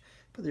undercarriage,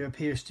 but there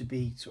appears to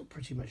be sort of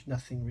pretty much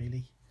nothing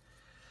really.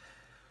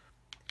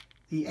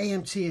 The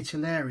AMT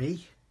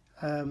Italeri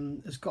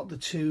has got the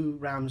two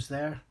rams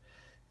there,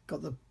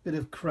 got the bit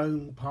of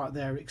chrome part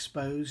there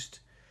exposed.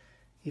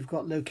 You've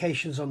got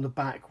locations on the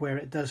back where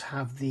it does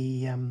have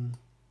the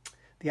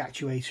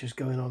actuators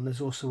going on.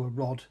 There's also a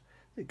rod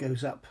that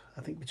goes up,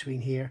 I think,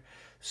 between here.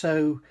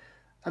 So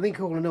I think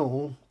all in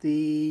all,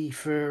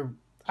 for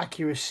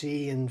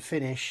accuracy and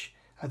finish,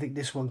 I think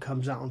this one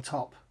comes out on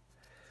top.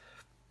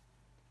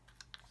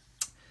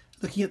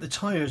 Looking at the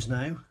tyres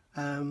now,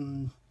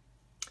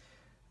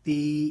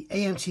 the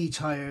AMT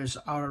tyres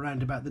are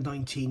around about the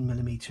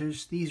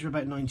 19mm. These are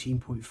about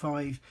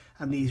 19.5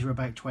 and these are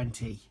about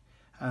 20.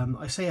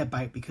 I say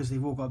about because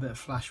they've all got a bit of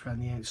flash around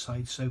the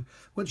outside, so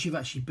once you've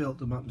actually built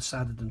them up and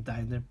sanded them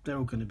down, they're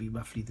all going to be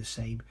roughly the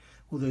same,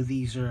 although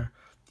these are,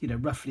 you know,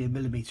 roughly 1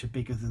 millimetre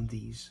bigger than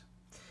these.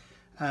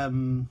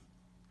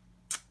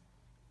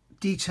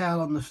 Detail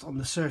on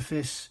the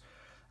surface,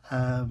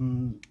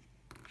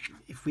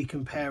 if we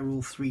compare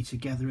all three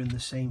together in the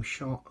same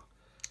shot,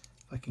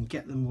 if I can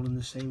get them all in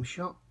the same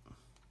shot,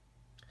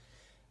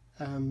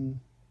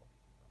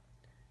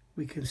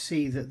 we can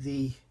see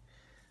that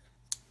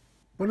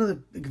one of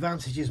the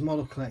advantages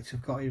Modelcollect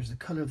have got here is the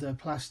colour of their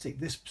plastic.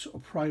 This sort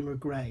of primer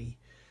grey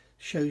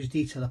shows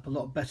detail up a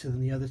lot better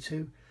than the other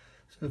two.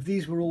 So if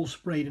these were all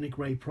sprayed in a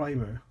grey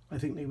primer, I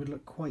think they would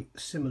look quite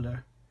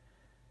similar.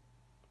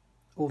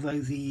 Although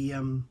the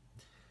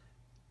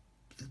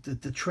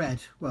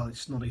tread, well,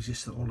 it's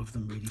non-existent, all of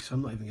them really, so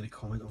I'm not even going to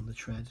comment on the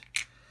tread.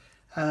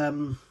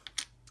 And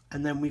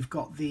then we've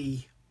got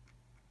the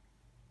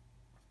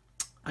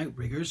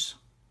outriggers,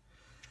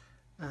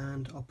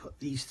 and I'll put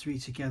these three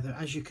together.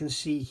 As you can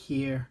see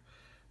here,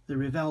 the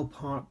Revell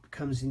part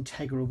becomes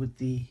integral with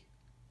the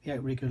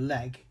outrigger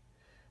leg,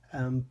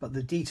 but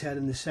the detail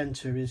in the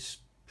centre is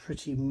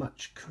pretty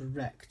much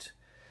correct.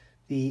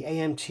 The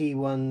AMT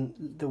one,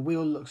 the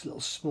wheel looks a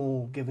little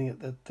small, giving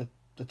it the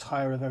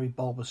tyre a very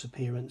bulbous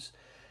appearance.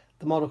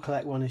 The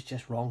Modelcollect one is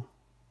just wrong.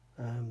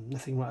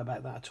 Nothing right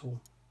about that at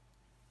all.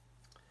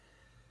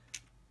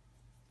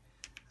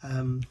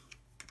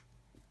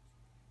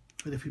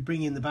 But if we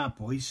bring in the bad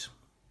boys,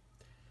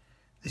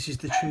 this is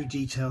the true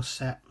detail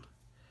set,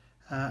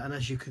 and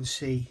as you can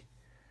see,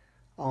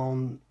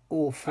 on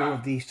all four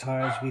of these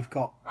tyres we've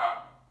got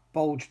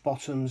bulged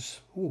bottoms.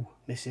 Ooh,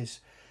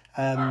 misses.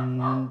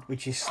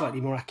 Which is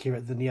slightly more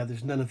accurate than the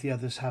others. None of the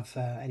others have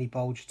any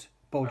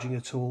bulging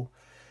at all.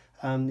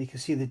 You can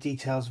see the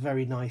details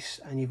very nice,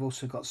 and you've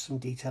also got some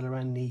detail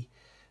around the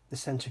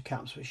centre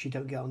caps, which you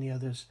don't get on the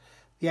others.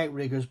 The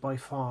outriggers by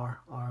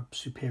far are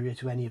superior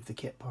to any of the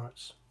kit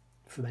parts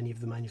from any of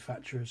the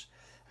manufacturers.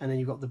 And then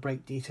you've got the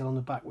brake detail on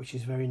the back, which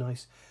is very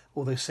nice.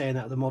 Although saying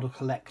that, the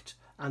Modelcollect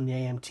and the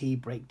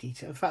AMT brake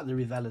detail, in fact the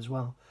Revell as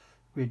well,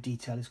 rear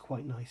detail is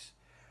quite nice.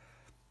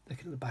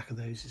 Looking at the back of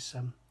those,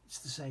 it's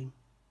the same.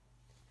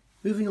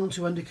 Moving on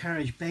to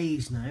undercarriage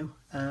bays now.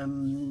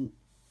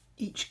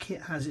 Each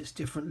kit has its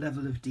different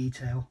level of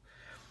detail.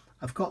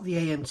 I've got the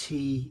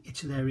AMT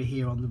Italeri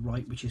here on the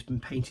right, which has been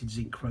painted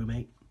zinc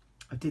chromate.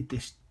 I did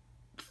this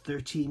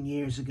 13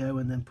 years ago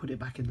and then put it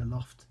back in the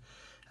loft.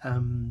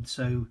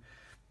 So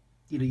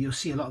you know, you'll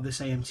see a lot of this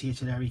AMT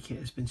Italeri kit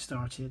has been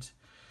started.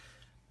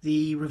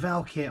 The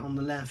Revell kit on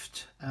the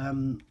left,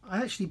 I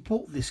actually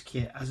bought this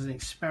kit as an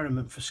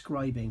experiment for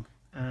scribing,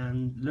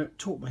 and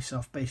taught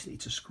myself basically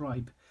to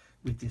scribe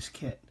with this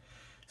kit.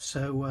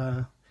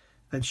 So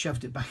then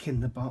shoved it back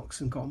in the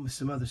box and got on with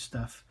some other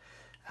stuff.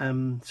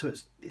 So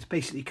it's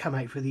basically come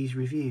out for these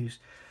reviews.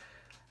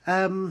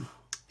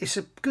 It's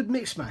a good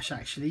mix match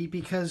actually,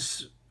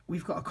 because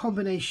we've got a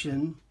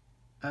combination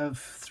of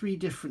 3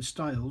 different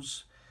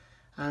styles,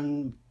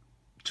 and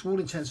to all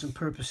intents and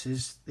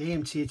purposes the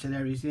AMT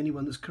Italeri is the only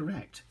one that's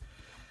correct.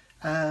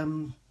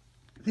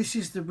 This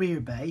is the rear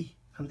bay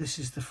and this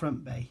is the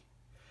front bay.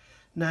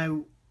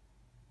 Now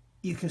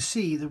you can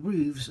see the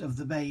roofs of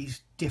the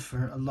bays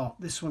differ a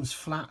lot. This one's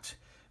flat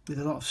with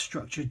a lot of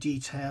structure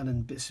detail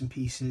and bits and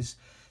pieces.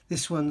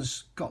 This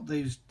one's got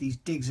these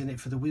digs in it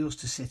for the wheels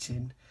to sit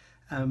in,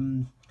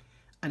 and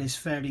it's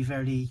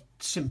very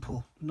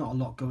simple, not a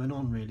lot going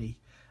on really.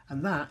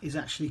 And that is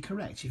actually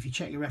correct. If you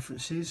check your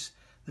references,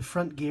 the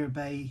front gear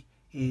bay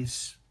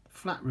is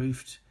flat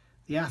roofed,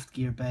 the aft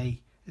gear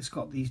bay has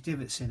got these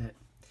divots in it.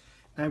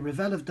 Now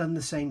Revell have done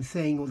the same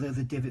thing, although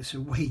the divots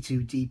are way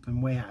too deep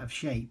and way out of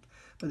shape,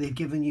 but they've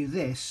given you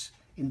this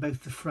in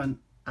both the front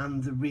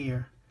and the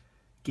rear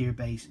gear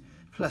bays.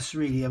 Plus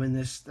really, I mean,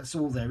 that's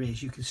all there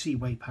is. You can see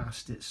way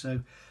past it.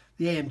 So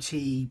the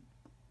AMT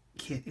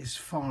kit is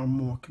far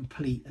more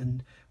complete,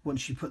 and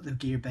once you put the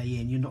gear bay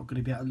in, you're not going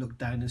to be able to look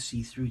down and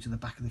see through to the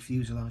back of the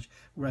fuselage,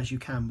 whereas you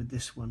can with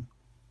this one.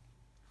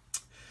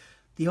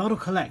 The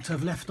Modelcollect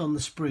I've left on the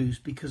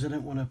sprues because I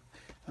don't want to,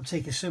 I'm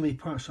taking so many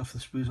parts off the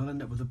sprues I'll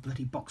end up with a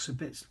bloody box of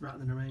bits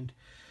rattling around.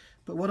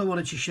 But what I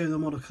wanted to show the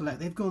Modelcollect,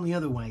 they've gone the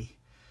other way.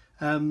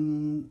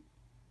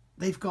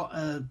 They've got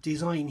a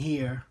design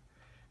here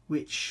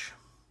which,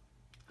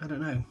 I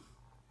don't know,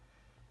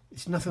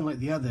 it's nothing like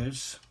the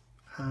others,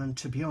 and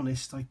to be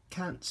honest I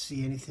can't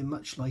see anything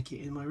much like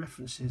it in my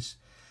references.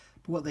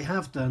 But what they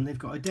have done, they've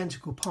got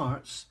identical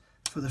parts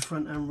for the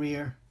front and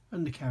rear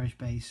undercarriage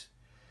bays.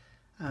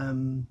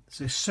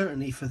 So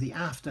certainly for the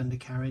aft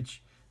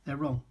undercarriage they're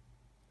wrong.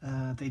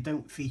 They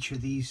don't feature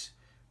these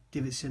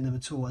divots in them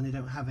at all, and they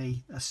don't have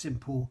a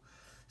simple,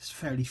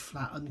 fairly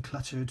flat,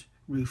 uncluttered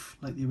roof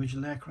like the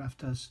original aircraft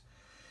does.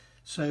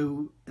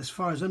 So as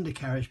far as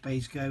undercarriage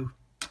bays go,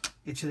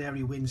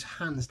 Italeri wins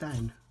hands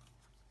down.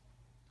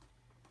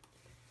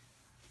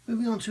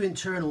 Moving on to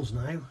internals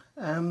now.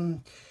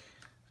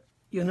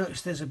 You'll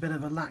notice there's a bit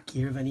of a lack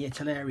here of any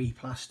Italeri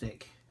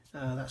plastic.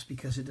 That's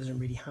because it doesn't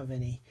really have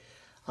any.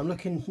 I'm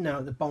looking now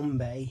at the bomb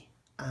bay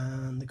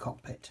and the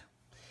cockpit.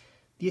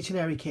 The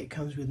Italeri kit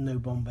comes with no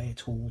bomb bay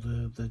at all.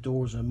 The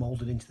doors are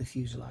moulded into the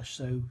fuselage,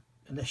 so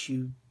unless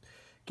you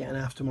get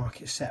an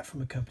aftermarket set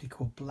from a company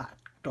called Black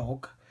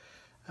Dog,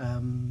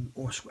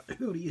 or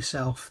build it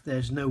yourself,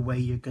 there's no way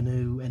you're going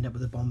to end up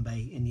with a bomb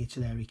bay in the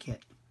Italeri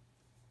kit.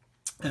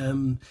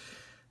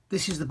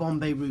 This is the bomb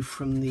bay roof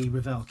from the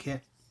Revell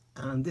kit,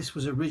 and this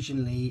was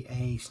originally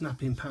a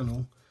snap-in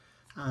panel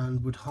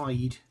and would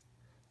hide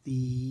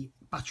the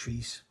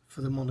batteries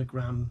for the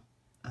monogram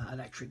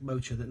electric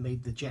motor that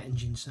made the jet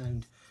engine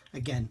sound.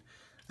 Again,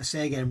 I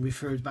say again,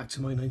 refers back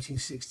to my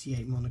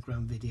 1968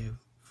 monogram video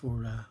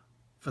for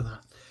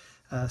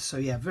that. So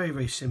yeah, very,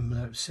 very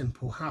similar,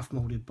 simple, half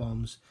moulded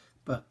bombs,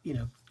 but you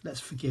know, let's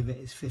forgive it,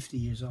 it's 50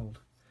 years old.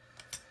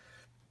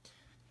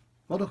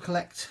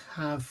 Modelcollect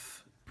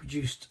have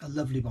produced a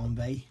lovely bomb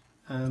bay.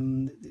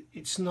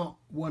 It's not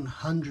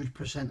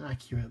 100%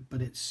 accurate,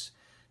 but it's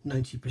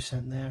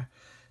 90% there.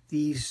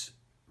 These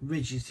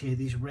ridges here,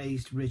 these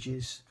raised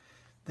ridges,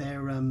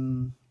 they're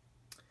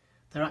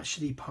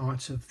actually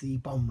part of the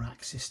bomb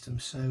rack system.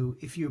 So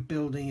if you're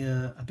building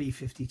a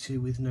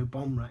B-52 with no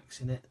bomb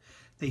racks in it,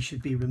 they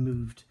should be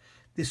removed.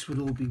 This would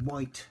all be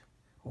white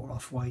or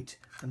off-white,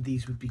 and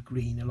these would be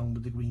green along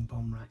with the green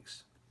bomb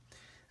racks,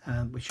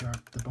 which are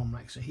the bomb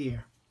racks are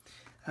here.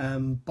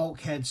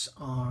 Bulkheads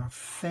are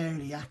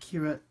fairly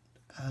accurate.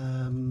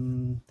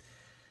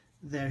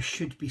 There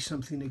should be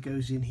something that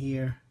goes in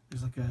here.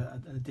 There's like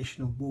an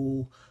additional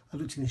wall. I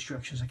looked in the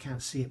instructions, I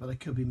can't see it, but I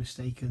could be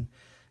mistaken.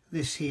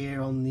 This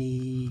here on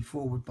the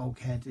forward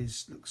bulkhead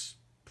looks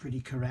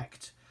pretty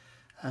correct.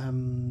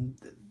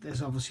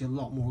 There's obviously a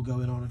lot more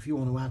going on. If you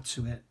want to add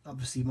to it,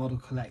 obviously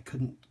Modelcollect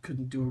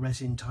couldn't do a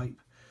resin type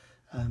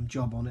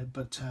job on it,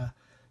 but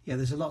yeah,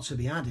 there's a lot to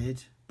be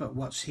added. But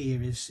what's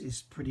here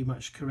is pretty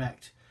much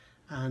correct,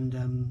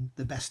 and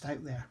the best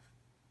out there,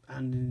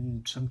 and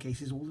in some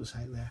cases all that's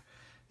out there.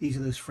 These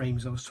are those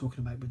frames I was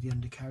talking about with the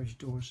undercarriage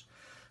doors.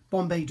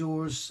 Bomb bay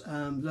doors,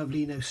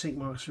 lovely, no sink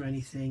marks or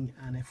anything,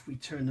 and if we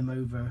turn them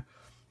over,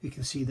 you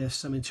can see there's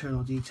some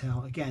internal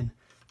detail. Again,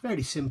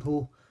 very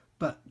simple,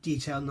 but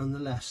detail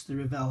nonetheless. The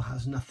Revell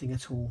has nothing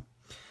at all.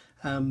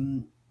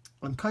 I'm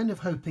kind of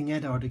hoping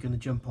Edard are going to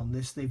jump on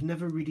this. They've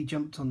never really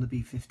jumped on the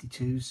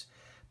B-52s,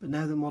 but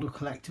now the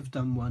Modelcollect have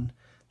done one,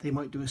 they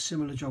might do a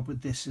similar job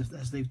with this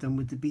as they've done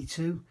with the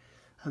B-2,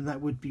 and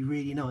that would be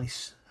really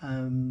nice.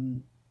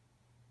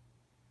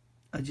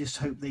 I just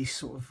hope they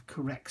sort of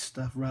correct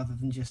stuff rather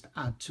than just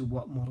add to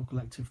what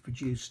Modelcollect have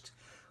produced.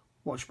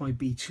 Watch my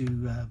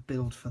B2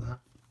 build for that.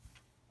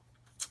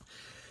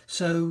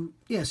 So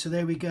yeah, so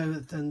there we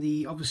go.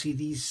 And obviously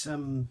these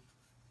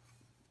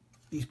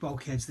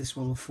bulkheads, this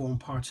one will form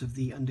part of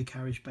the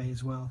undercarriage bay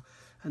as well.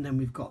 And then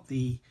we've got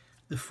the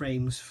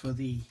frames for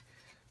the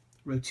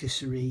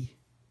rotisserie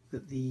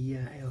that the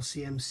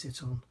ALCMs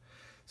sit on.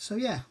 So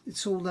yeah,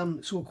 it's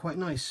all quite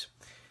nice.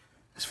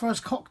 As far as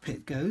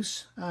cockpit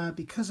goes,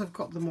 because I've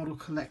got the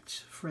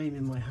Modelcollect frame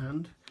in my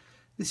hand,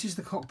 this is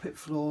the cockpit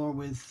floor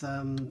with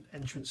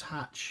entrance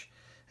hatch,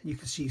 and you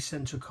can see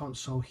centre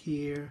console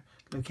here,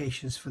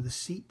 locations for the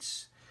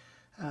seats.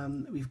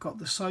 We've got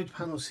the side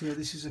panels here.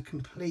 This is a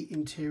complete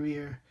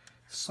interior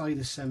side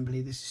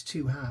assembly. This is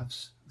two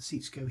halves. The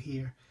seats go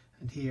here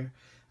and here,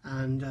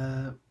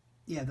 and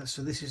yeah,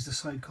 so this is the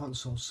side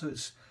console. So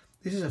this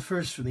is a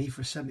first for me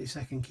for a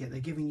 72nd kit. They're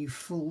giving you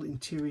full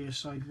interior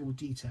sidewall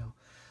detail.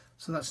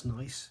 So that's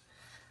nice.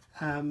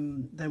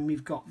 Then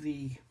we've got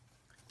the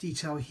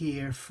detail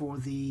here for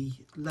the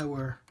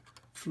lower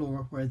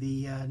floor where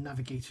the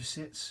navigator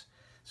sits.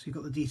 So you've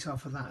got the detail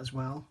for that as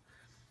well.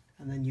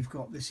 And then you've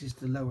got, this is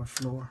the lower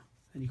floor,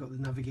 and you've got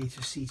the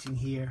navigator seating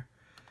here.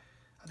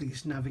 I think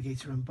it's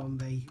navigator and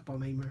bomb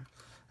aimer.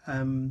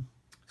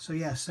 So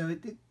yeah, so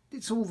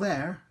it's all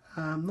there.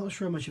 I'm not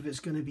sure how much of it's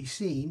going to be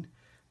seen,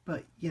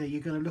 but you know,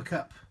 you're going to look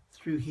up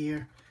through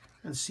here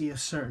and see a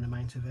certain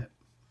amount of it.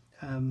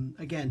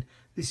 Again,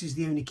 this is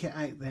the only kit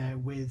out there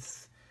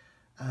with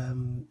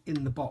in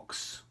the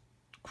box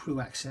crew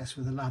access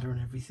with a ladder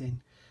and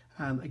everything.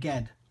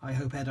 Again, I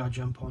hope Ed will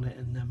jump on it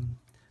and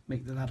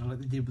make the ladder like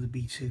they did with the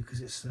B2,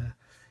 because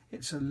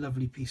it's a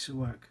lovely piece of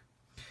work.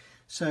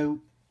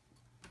 So,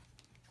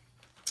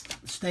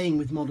 staying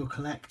with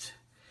Modelcollect,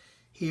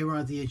 here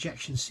are the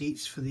ejection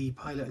seats for the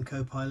pilot and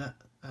co-pilot.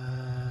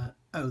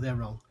 Oh, they're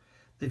wrong.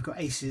 They've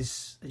got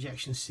Aces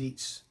ejection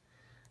seats.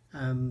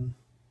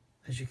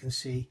 As you can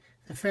see,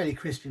 they're fairly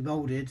crisply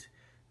moulded,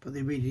 but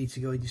they really need to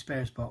go in your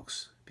spares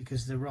box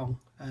because they're wrong.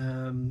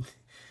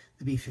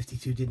 The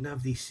B-52 didn't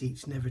have these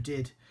seats, never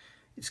did.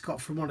 It's got,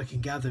 from what I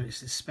can gather,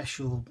 it's a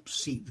special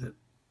seat that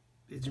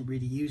isn't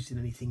really used in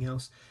anything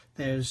else.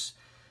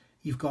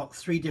 You've got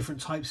 3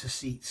 different types of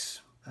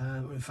seats,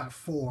 in fact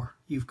 4.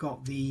 You've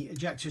got the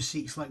ejector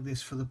seats like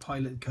this for the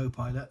pilot and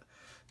co-pilot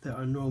that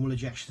are normal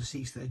ejection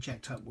seats that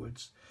eject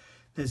upwards.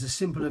 There's a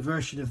simpler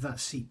version of that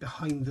seat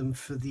behind them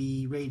for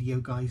the radio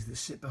guys that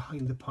sit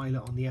behind the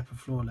pilot on the upper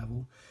floor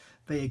level.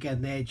 They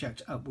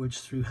eject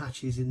upwards through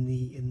hatches in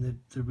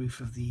the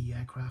roof of the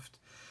aircraft.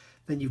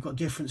 Then you've got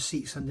different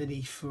seats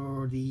underneath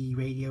for the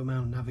radio man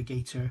and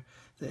navigator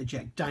that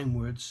eject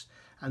downwards.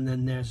 And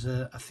then there's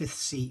a 5th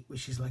seat,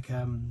 which is like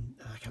I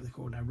can't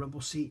recall now, rumble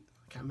seat.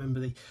 I can't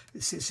remember.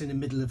 It sits in the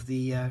middle of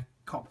the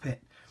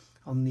cockpit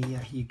on the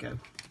here you go.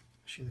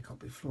 The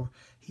cockpit floor.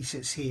 He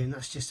sits here, and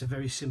that's just a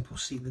very simple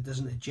seat that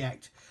doesn't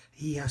eject.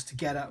 He has to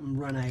get up and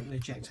run out and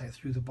eject out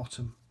through the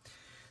bottom.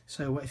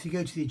 So if you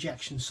go to the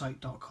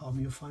ejectionsite.com,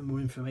 you'll find more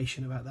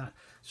information about that.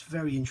 It's a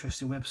very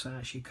interesting website,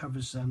 actually. It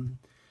covers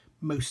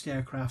most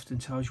aircraft and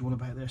tells you all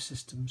about their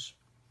systems.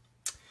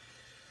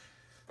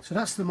 So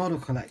that's the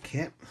Modelcollect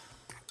kit.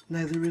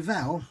 Now the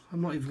Revell,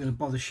 I'm not even going to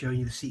bother showing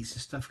you the seats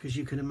and stuff, because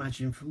you can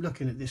imagine from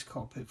looking at this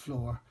cockpit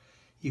floor,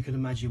 you can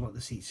imagine what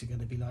the seats are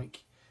going to be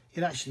like.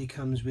 It actually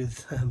comes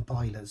with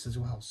Pylons as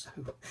well, so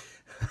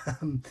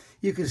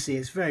you can see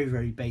it's very,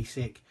 very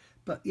basic.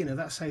 But you know,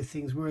 that's how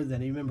things were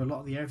then. You remember a lot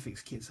of the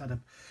Airfix kits had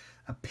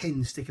a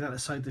pin sticking out the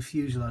side of the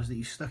fuselage that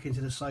you stuck into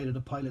the side of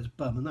the pilot's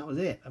bum, and that was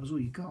it. That was all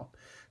you got.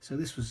 So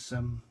this was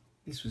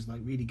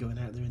like really going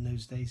out there in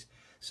those days.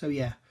 So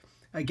yeah,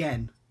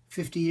 again,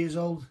 50 years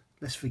old.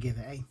 Let's forgive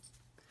it, eh?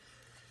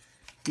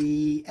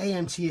 The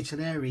AMT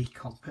Italeri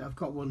cockpit. I've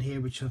got one here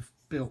which I've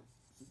built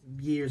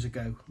years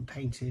ago and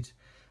painted.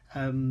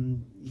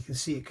 You can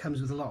see it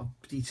comes with a lot of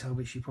detail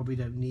which you probably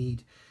don't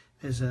need.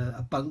 There's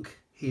a bunk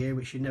here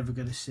which you're never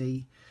going to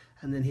see,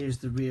 and then here's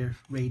the rear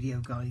radio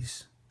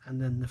guys,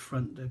 and then the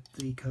front,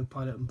 the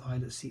co-pilot and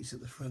pilot seats at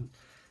the front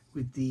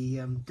with the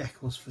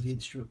decals for the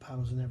instrument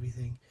panels and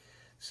everything.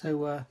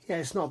 So yeah,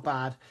 it's not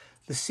bad.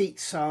 The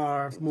seats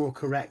are more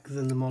correct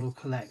than the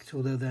Modelcollect,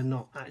 although they're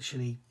not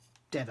actually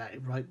dead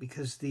outright,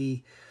 because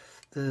the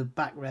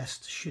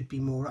backrest should be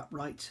more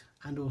upright,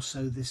 and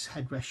also this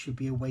headrest should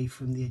be away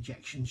from the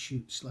ejection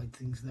chute slide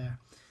things there.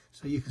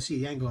 So you can see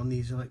the angle on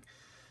these are like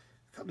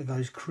a couple of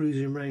guys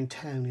cruising around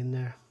town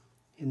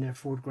in their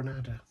Ford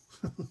Granada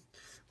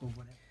or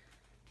whatever.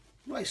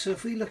 Right, so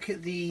if we look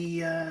at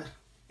the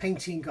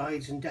painting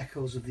guides and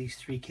decals of these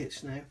 3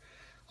 kits now,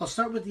 I'll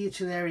start with the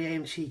Italeri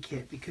AMT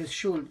kit, because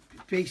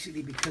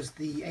basically because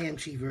the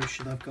AMT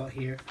version I've got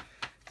here,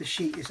 the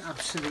sheet is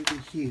absolutely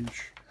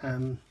huge.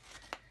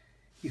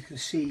 You can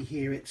see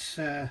here it's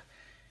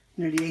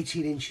nearly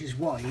 18 inches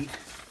wide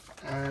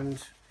and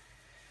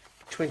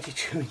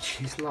 22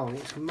 inches long.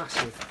 It's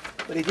massive,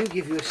 but they do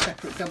give you a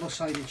separate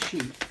double-sided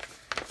sheet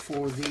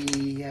for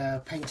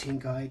the painting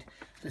guide.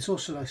 And it's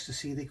also nice to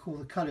see they call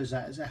the colours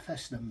out as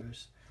FS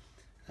numbers.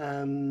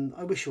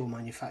 I wish all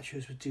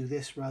manufacturers would do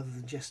this rather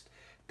than just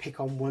pick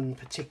on one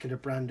particular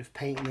brand of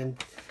paint and then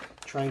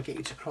try and get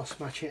you to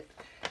cross-match it.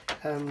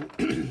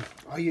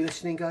 Are you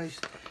listening, guys?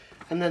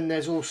 And then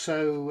there's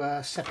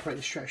also separate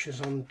instructions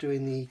on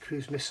doing the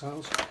cruise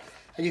missiles.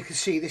 And you can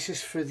see this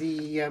is for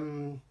the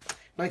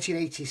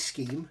 1980s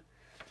scheme,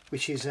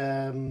 which is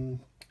a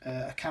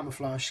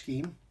camouflage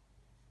scheme.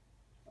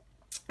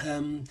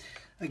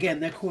 Again,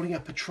 they're calling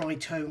up a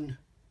tritone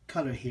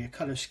colour here,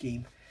 colour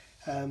scheme.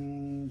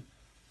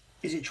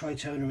 Is it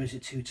tritone or is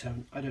it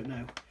two-tone? I don't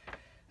know.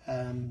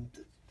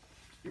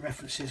 The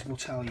references will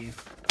tell you.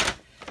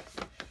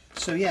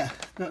 So yeah,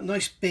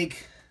 nice big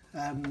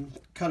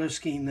colour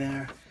scheme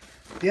there.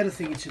 The other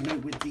thing to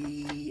note with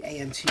the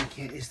AMT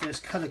kit is there's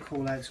colour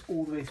callouts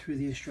all the way through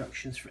the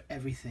instructions for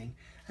everything,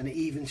 and it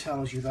even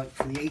tells you, like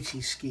for the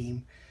 80s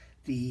scheme,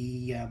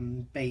 the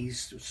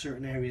bays,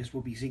 certain areas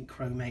will be zinc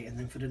chromate, and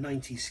then for the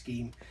 90s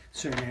scheme,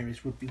 certain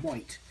areas would be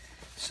white.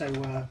 So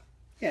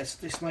yeah,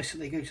 it's nice that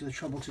they go to the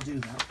trouble to do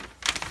that.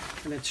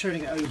 And then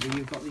turning it over,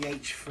 you've got the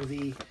H for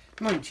the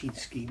 19th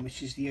scheme,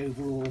 which is the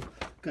overall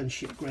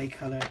gunship grey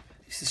colour.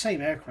 It's the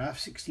same aircraft,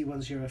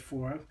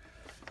 61040.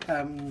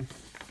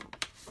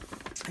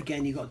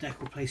 Again, you've got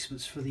decal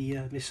placements for the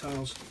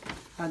missiles,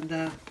 and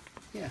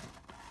yeah,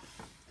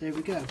 there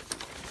we go.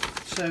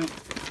 So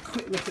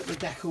quick look at the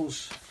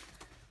decals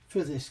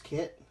for this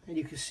kit, and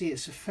you can see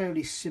it's a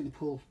fairly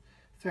simple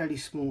fairly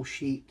small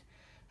sheet.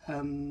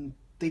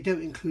 They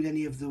don't include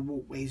any of the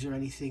walkways or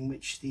anything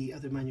which the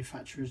other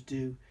manufacturers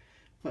do,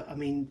 but I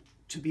mean,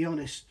 to be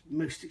honest,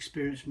 most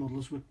experienced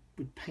modelers would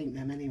paint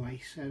them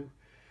anyway. So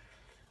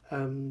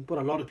what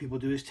a lot of people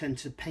do is tend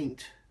to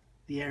paint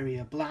the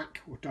area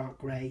black or dark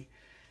grey,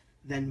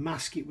 then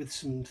mask it with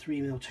some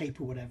 3mm tape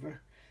or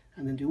whatever,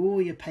 and then do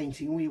all your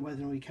painting, all your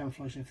weathering, all your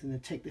camouflage and everything, then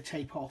take the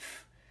tape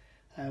off,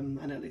 and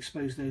it'll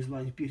expose those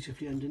lines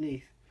beautifully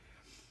underneath.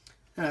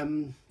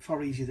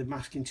 Far easier than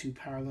masking two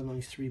parallel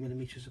lines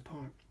 3mm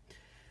apart.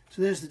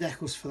 So there's the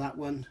decals for that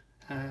one.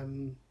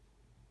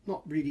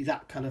 Not really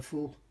that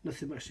colourful,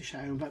 nothing much to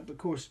shout about, but of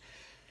course,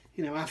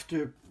 you know,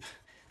 after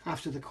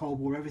the Cold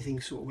War,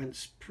 everything sort of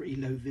went pretty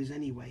low vis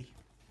anyway.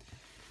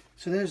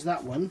 So there's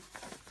that one.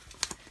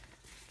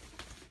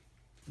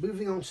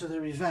 Moving on to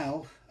the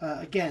Revell,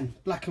 again,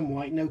 black and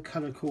white, no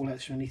colour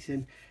callouts or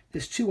anything.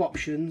 There's two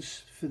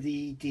options for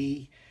the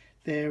D.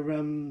 They're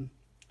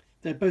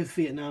both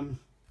Vietnam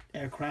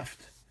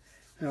aircraft,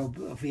 or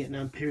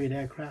Vietnam period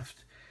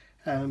aircraft,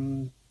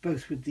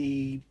 both with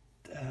the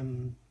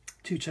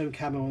two-tone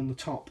camo on the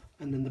top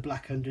and then the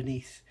black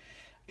underneath.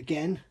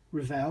 Again,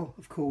 Revell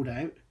have called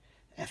out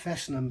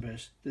FS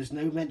numbers. There's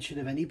no mention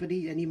of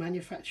anybody, any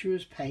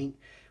manufacturer's paint.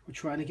 We're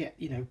trying to get,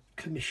 you know,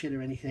 commission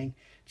or anything,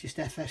 just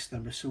FS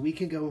numbers, so we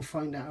can go and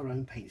find out our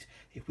own paints.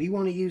 If we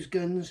want to use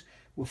guns,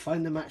 we'll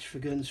find the match for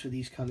guns for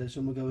these colours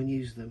and we'll go and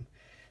use them.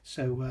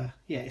 So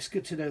yeah, it's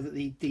good to know that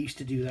they used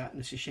to do that,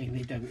 and it's a shame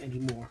they don't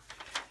anymore.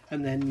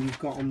 And then you've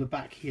got on the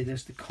back here,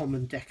 there's the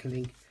common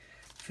decaling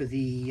for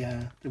the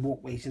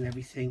walkways and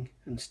everything,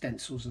 and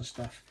stencils and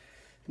stuff.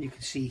 And you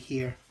can see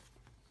here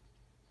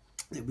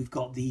that we've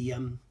got the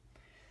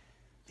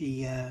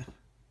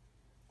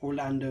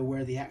Orlando,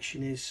 where the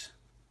action is,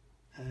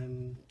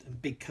 and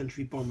Big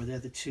Country Bomber. They're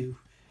the two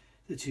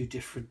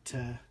different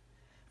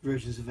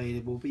versions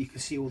available, but you can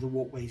see all the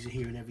walkways are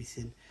here and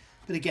everything.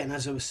 But again,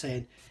 as I was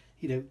saying,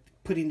 you know,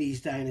 putting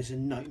these down is a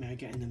nightmare,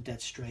 getting them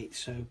dead straight,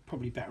 so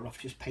probably better off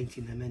just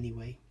painting them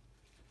anyway.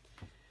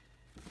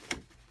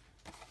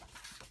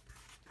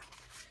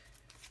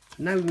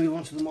 Now we move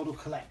on to the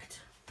Modelcollect.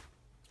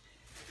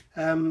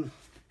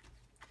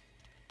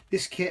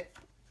 This kit,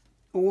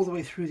 all the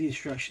way through the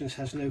instructions,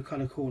 has no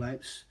colour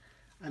callouts,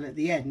 and at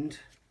the end,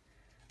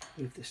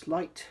 with this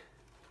light,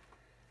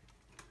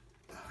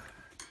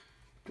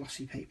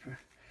 glossy paper,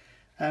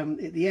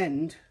 at the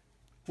end,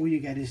 all you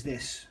get is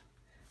this.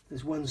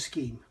 There's one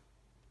scheme.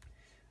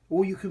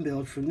 All you can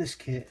build from this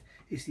kit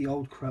is the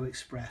old Crow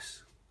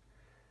Express,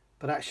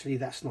 but actually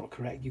that's not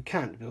correct. You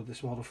can't build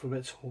this model from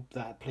it,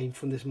 that plane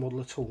from this model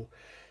at all,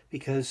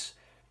 because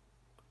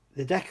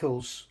the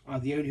decals are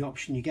the only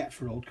option you get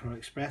for Old Crow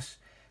Express,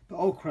 but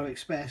Old Crow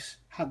Express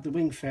had the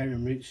wing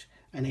fairing roots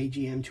and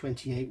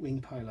AGM-28 wing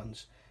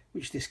pylons,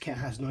 which this kit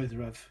has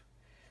neither of.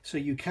 So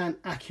you can't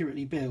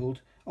accurately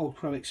build Old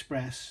Crow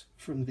Express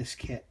from this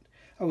kit.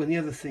 Oh, and the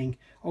other thing,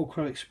 Old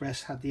Crow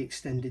Express had the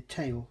extended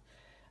tail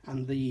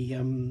and the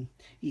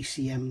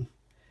ECM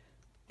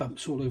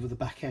bumps all over the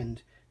back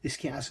end. This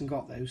kit hasn't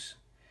got those.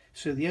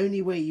 So the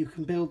only way you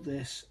can build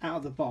this out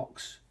of the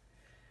box,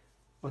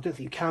 well, I don't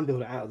think you can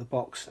build it out of the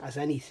box as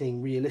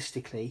anything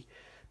realistically,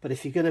 but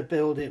if you're going to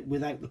build it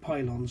without the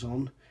pylons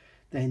on,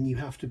 then you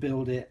have to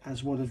build it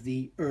as one of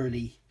the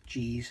early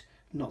Gs,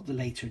 not the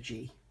later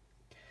G.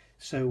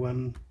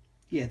 So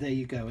yeah, there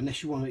you go.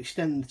 Unless you want to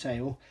extend the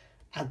tail,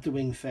 add the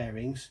wing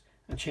fairings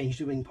and change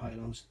the wing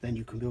pylons, then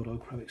you can build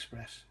Old Crow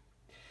Express.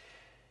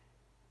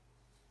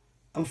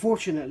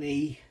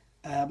 Unfortunately,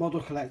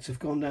 Modelcollect have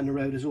gone down the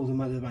road, as all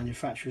the other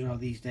manufacturers are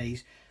these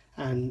days,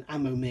 and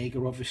Ammo MiG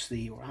are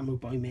obviously, or Ammo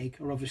by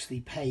MiG, are obviously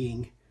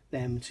paying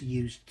them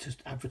to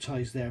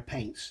advertise their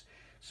paints.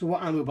 So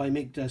what Ammo by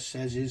MiG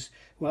says is,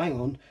 well, hang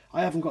on,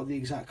 I haven't got the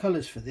exact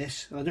colours for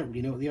this, and I don't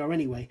really know what they are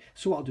anyway,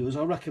 so what I'll do is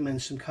I'll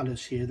recommend some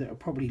colours here that will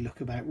probably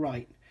look about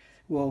right.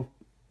 Well,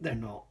 they're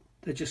not.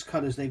 They're just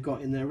colours they've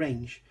got in their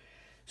range.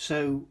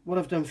 So what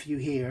I've done for you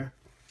here,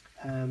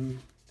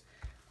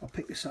 I'll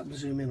pick this up and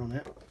zoom in on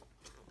it.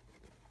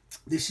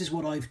 This is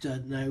what I've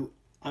done. Now,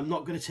 I'm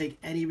not going to take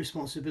any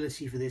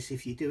responsibility for this.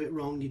 If you do it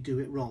wrong, you do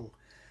it wrong.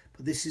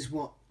 But this is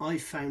what I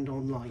found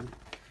online.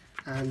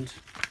 And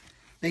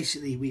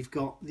basically, we've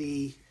got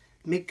the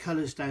MiG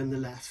colours down the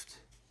left,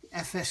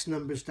 FS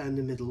numbers down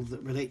the middle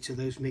that relate to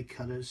those MiG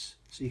colours,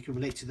 so you can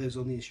relate to those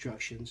on the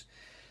instructions.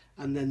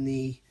 And then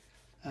the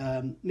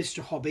Mr.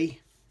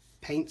 Hobby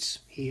paints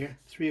here,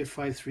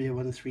 305,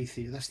 301 and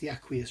 330. That's the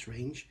aqueous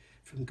range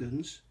from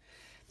guns.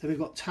 Then we've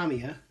got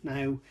Tamiya.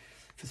 Now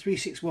for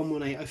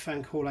 36118 I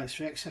found callouts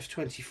for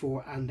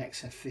XF24 and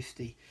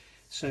XF50,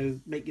 so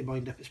make your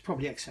mind up, it's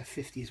probably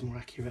XF50 is more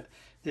accurate.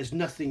 There's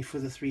nothing for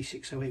the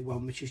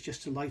 36081, which is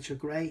just a lighter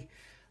grey.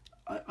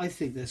 I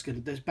think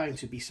there's bound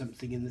to be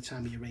something in the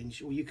Tamiya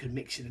range, or you can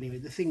mix it anyway.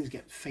 The things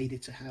get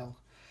faded to hell.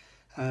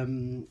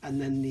 And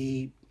then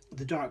the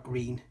dark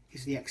green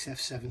is the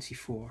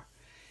XF74.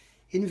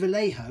 In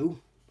Vallejo,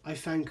 I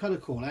found colour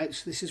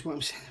callouts. This is what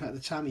I'm saying about the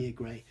Tamiya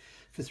grey.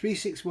 For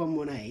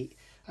 36118,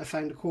 I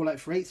found a callout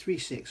for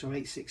 836 or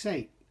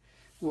 868.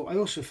 Well, I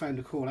also found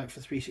a call out for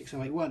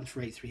 36081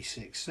 for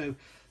 836. So,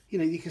 you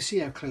know, you can see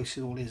how close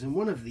it all is. And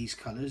one of these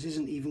colours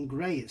isn't even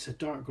grey. It's a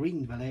dark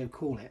green, Vallejo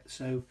call it.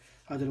 So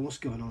I don't know what's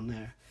going on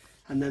there.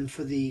 And then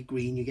for the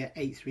green, you get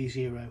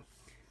 830.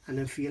 And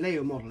then for your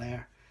Vallejo Model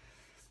Air,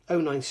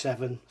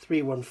 097,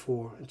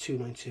 314 and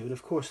 292. And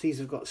of course, these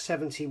have got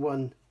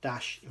 71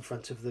 dash in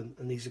front of them.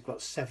 And these have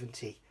got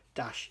 70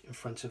 dash in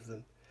front of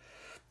them.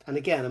 And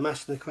again, I'm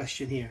asking the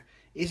question here.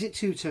 Is it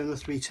two-tone or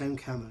three-tone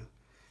camo?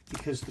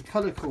 Because the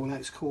colour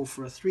call-outs call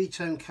for a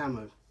three-tone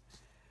camo.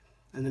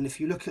 And then if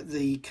you look at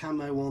the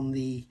camo on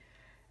the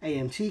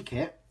AMT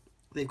kit,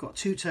 they've got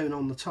two-tone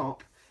on the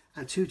top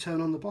and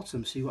two-tone on the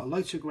bottom. So you've got a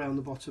lighter grey on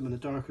the bottom and a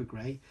darker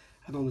grey.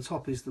 And on the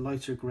top is the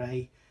lighter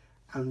grey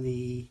and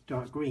the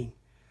dark green.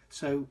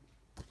 So,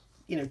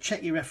 you know,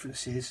 check your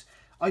references.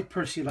 I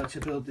personally like to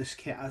build this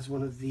kit as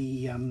one of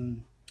the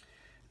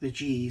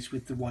Gs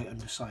with the white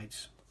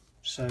undersides.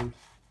 So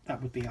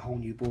that would be a whole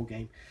new ball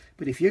game.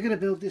 But if you're going to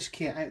build this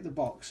kit out of the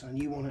box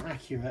and you want it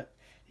accurate,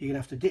 you're going to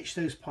have to ditch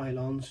those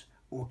pylons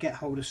or get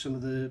hold of some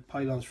of the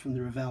pylons from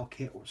the Revell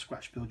kit or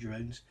scratch build your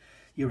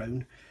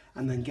own,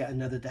 and then get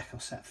another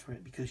decal set for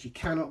it, because you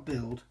cannot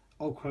build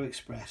Old Crow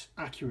Express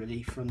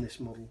accurately from this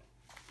model.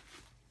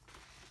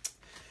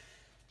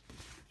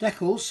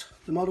 Decals,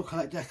 the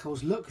Modelcollect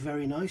decals look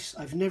very nice.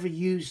 I've never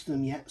used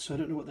them yet, so I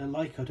don't know what they're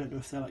like. I don't know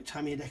if they're like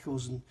Tamiya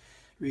decals and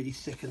really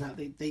thick and that.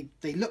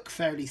 They look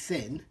fairly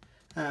thin.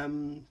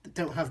 They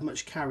don't have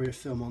much carrier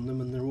film on them,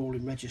 and they're all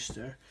in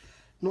register.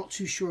 Not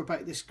too sure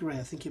about this grey.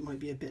 I think it might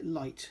be a bit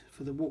light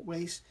for the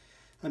walkways.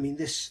 I mean,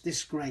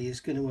 this grey is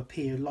going to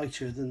appear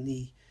lighter than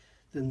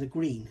the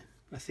green,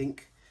 I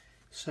think.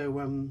 So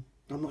I'm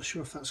not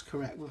sure if that's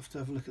correct. We'll have to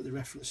have a look at the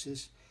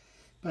references.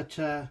 But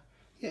yeah,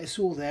 it's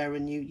all there,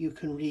 and you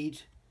can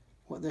read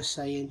what they're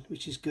saying,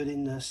 which is good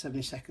in the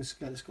 70-second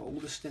scale. It's got all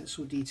the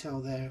stencil detail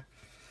there,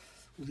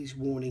 all these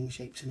warning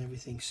shapes and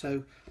everything.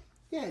 So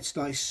yeah, it's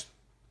nice.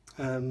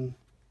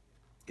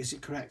 Is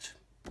it correct?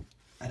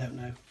 I don't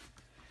know.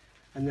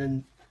 And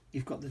then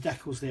you've got the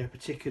decals there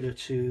particular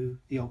to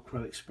the Old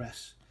Crow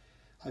Express.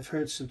 I've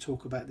heard some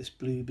talk about this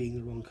blue being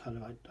the wrong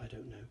colour. I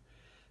don't know.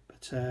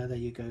 But there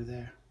you go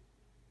there.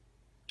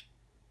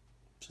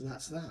 So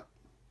that's that.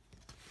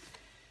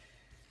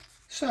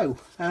 So,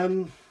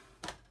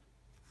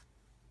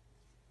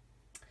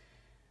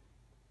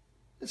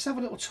 let's have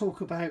a little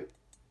talk about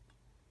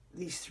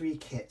these three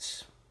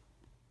kits.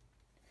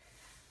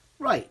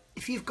 Right,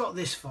 if you've got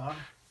this far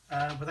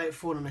without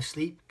falling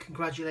asleep,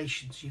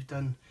 congratulations, you've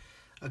done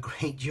a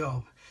great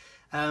job.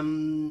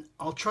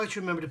 I'll try to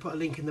remember to put a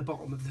link in the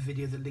bottom of the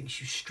video that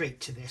links you straight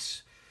to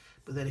this,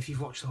 but then if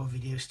you've watched the whole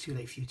video, it's too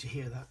late for you to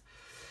hear that.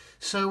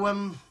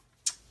 So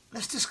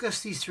let's discuss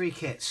these three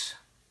kits.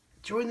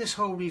 During this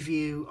whole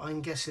review,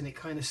 I'm guessing it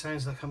kind of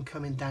sounds like I'm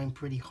coming down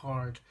pretty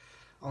hard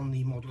on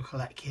the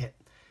Modelcollect kit.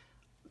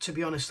 To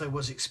be honest, I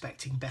was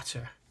expecting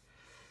better.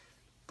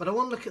 But I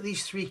want to look at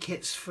these three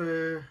kits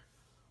for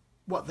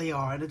what they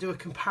are, and to do a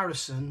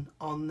comparison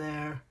on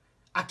their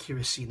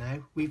accuracy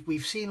now.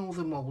 We've seen all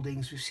the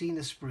mouldings, we've seen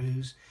the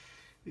sprues,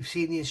 we've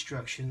seen the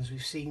instructions,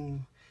 we've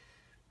seen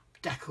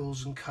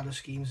decals and colour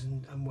schemes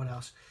and what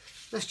else.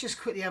 Let's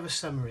just quickly have a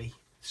summary.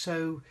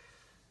 So,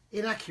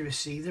 in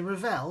accuracy, the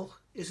Revell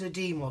is a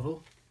D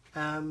model,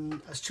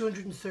 has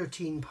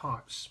 213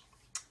 parts,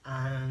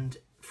 and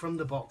from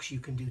the box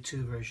you can do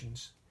two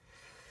versions.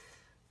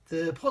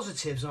 The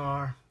positives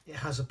are it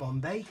has a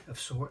Bombay of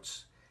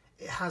sorts,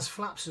 it has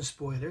flaps and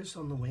spoilers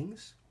on the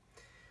wings,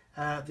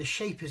 the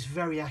shape is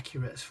very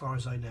accurate as far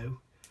as I know,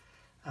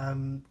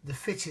 the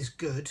fit is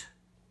good,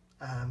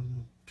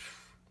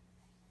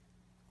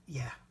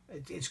 yeah,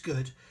 it's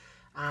good,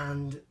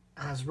 and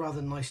has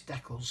rather nice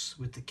decals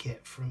with the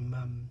kit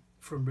from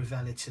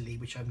Revell, Italy,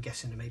 which I'm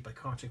guessing are made by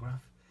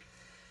Cartograph.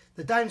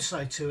 The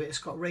downside to it, it's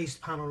got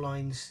raised panel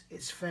lines,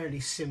 it's fairly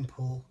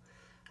simple,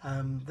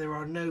 there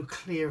are no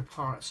clear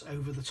parts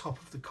over the top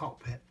of the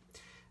cockpit.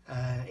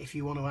 If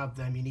you want to add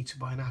them, you need to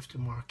buy an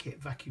aftermarket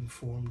vacuum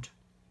formed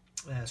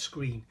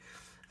screen.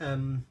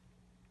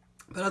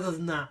 But other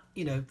than that,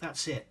 you know,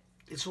 that's it.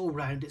 It's all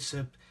round.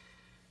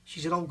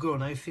 She's an old girl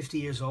now, 50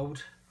 years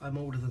old. I'm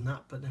older than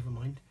that, but never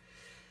mind.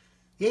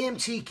 The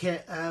AMT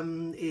kit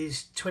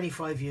is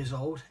 25 years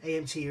old.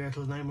 AMT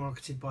Ertl, now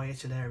marketed by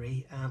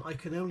Italeri, and I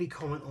can only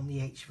comment on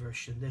the H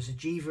version. There's a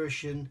G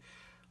version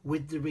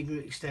with the ring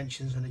root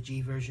extensions and a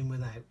G version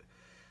without.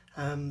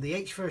 The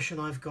H version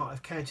I've got,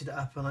 I've counted it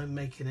up and I'm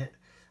making it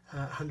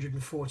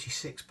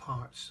 146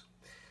 parts.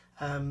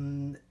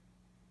 The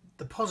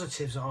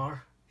positives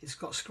are it's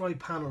got scribe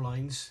panel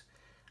lines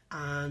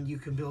and you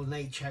can build an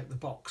H out the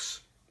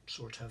box,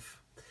 sort of.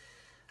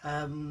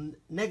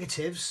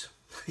 Negatives,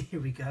 here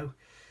we go.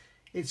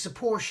 It's a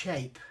poor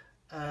shape.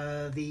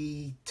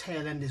 The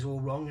tail end is all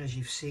wrong, as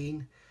you've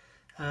seen.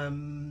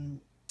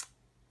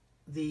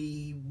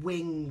 The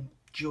wing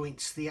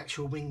joints, the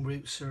actual wing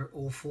roots are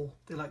awful.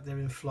 They're like they're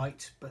in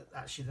flight, but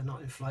actually they're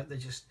not in flight.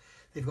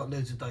 They've got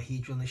loads of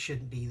dihedral and they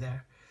shouldn't be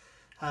there.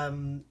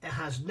 It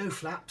has no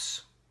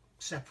flaps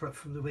separate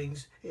from the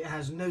wings. It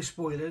has no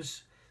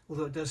spoilers,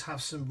 although it does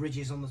have some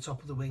ridges on the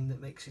top of the wing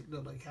that makes it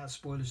look like it has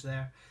spoilers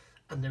there,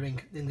 and they're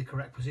in the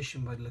correct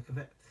position by the look of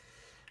it.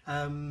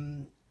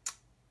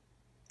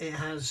 It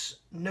has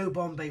no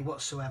bomb bay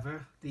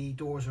whatsoever. The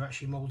doors are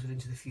actually moulded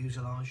into the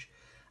fuselage,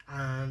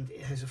 and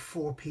it has a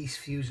 4-piece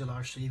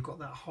fuselage, so you've got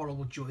that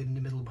horrible joint in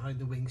the middle behind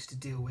the wings to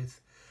deal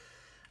with,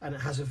 and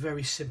it has a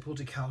very simple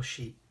decal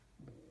sheet.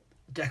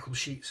 Decal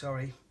sheet,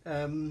 sorry.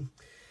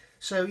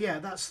 So yeah,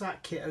 that's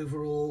that kit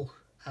overall.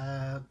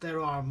 There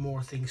are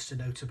more things to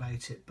note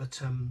about it,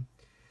 but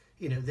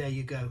you know, there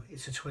you go.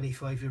 It's a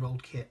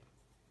 25-year-old kit.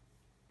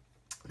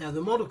 Now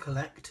the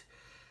Modelcollect,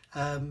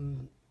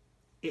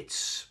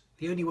 it's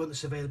the only one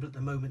that's available at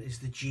the moment is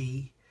the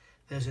G.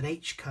 There's an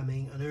H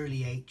coming, an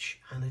early H,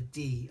 and a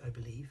D, I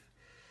believe.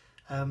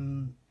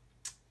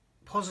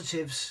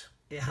 Positives,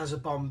 it has a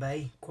bomb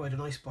bay, quite a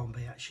nice bomb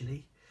bay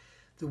actually.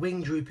 The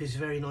wing droop is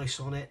very nice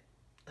on it.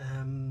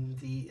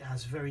 It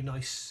has very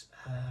nice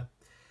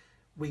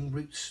wing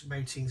roots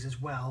mountings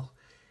as well.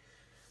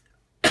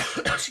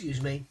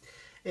 Excuse me.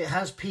 It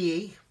has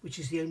PE, which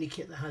is the only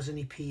kit that has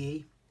any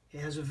PE. It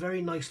has a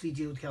very nicely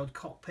decaled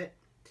cockpit,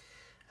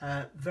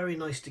 very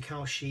nice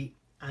decal sheet,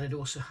 and it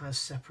also has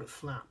separate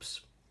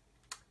flaps.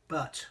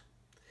 But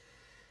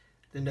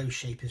the nose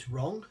shape is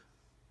wrong.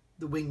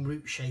 The wing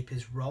root shape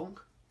is wrong.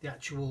 The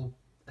actual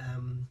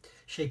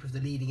shape of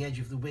the leading edge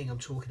of the wing I'm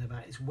talking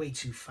about is way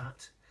too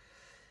fat.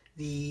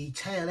 The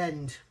tail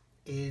end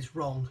is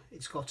wrong.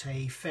 It's got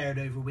a faired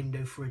over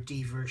window for a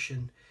D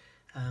version.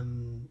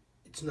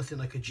 It's nothing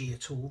like a G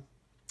at all.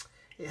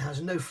 It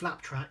has no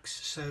flap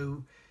tracks,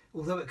 so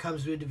although it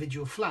comes with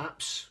individual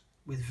flaps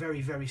with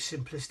very, very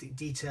simplistic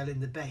detail in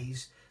the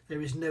bays,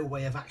 there is no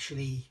way of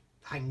actually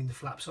hanging the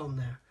flaps on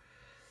there.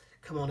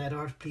 Come on,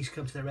 Edard, please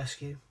come to the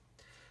rescue.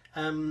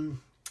 It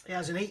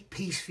has an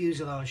 8-piece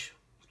fuselage.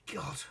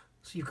 God,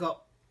 so you've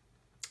got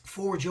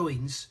 4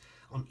 joins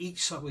on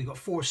each side. Well, you've got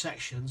 4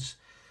 sections,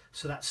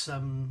 so that's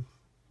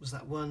was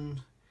that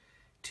 1,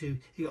 2?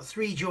 You've got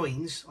 3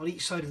 joins on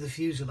each side of the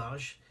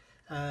fuselage,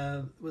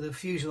 with a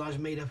fuselage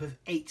made up of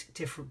 8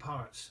 different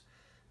parts,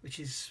 which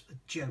is a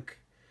joke.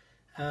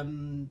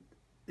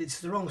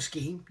 It's the wrong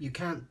scheme. You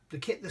can't. The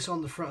kit that's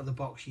on the front of the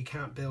box you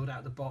can't build out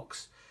of the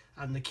box,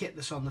 and the kit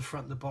that's on the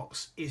front of the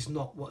box is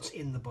not what's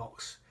in the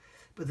box.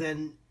 But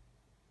then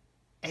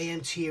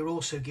AMT are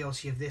also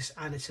guilty of this,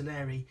 and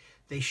Italeri.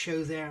 They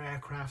show their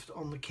aircraft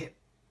on the kit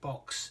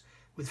box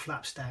with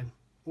flaps down.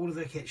 All of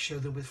their kits show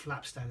them with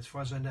flaps down, as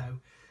far as I know,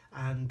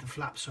 and the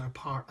flaps are a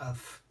part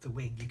of the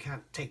wing. You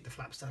can't take the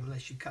flaps down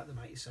unless you cut them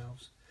out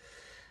yourselves.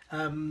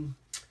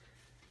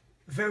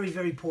 Very,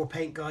 very poor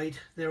paint guide.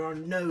 There are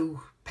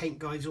no paint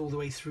guides all the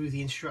way through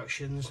the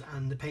instructions,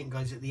 and the paint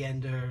guides at the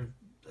end are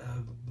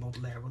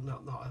model air,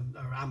 well,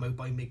 are ammo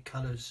by MIG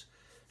colours.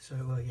 So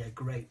yeah,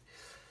 great.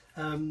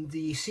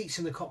 The seats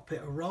in the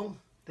cockpit are wrong.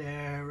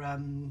 They're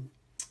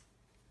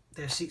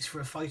seats for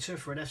a fighter,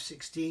 for an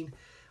F-16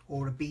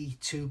 or a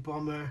B-2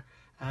 bomber.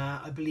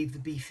 I believe the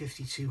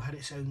B-52 had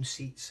its own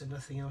seats and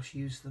nothing else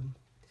used them.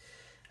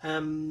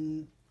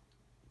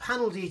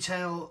 Panel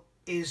detail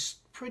is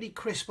pretty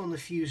crisp on the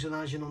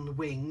fuselage and on the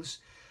wings.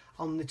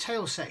 On the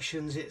tail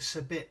sections it's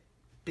a bit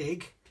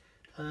big,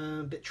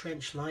 a bit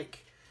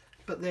trench-like,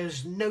 but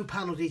there's no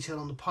panel detail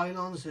on the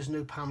pylons, there's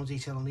no panel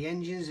detail on the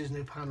engines, there's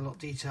no panel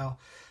detail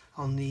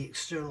on the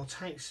external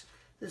tanks.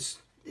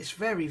 It's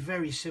very,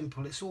 very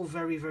simple. It's all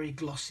very, very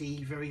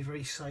glossy, very,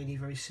 very shiny,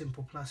 very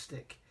simple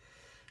plastic.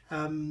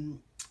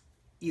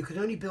 You can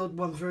only build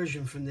one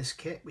version from this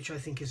kit, which I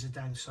think is a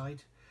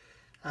downside.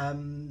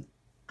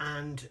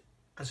 And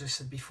as I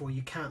said before,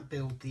 you can't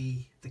build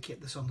the kit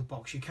that's on the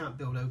box. You can't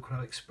build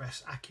Ocro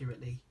Express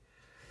accurately.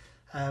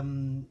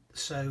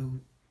 So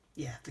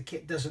yeah, the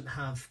kit doesn't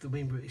have the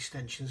wing root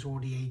extensions or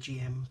the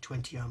AGM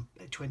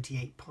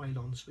 28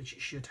 pylons, which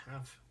it should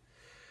have.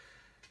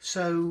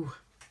 So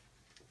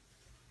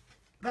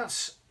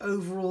that's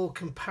overall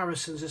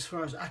comparisons as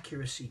far as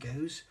accuracy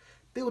goes.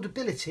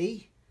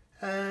 Buildability,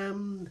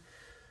 the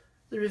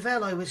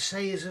Revell, I would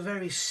say, is a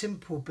very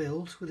simple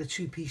build with a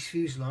 2-piece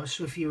fuselage.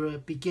 So if you're a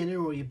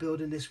beginner or you're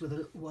building this with a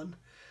little one,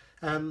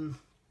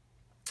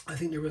 I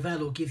think the Revell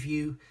will give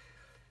you,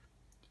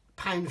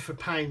 pound for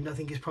pound, I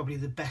think is probably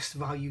the best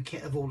value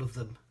kit of all of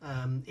them.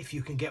 If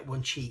you can get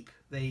one cheap,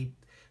 they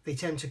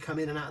tend to come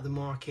in and out of the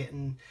market,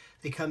 and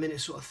they come in at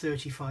sort of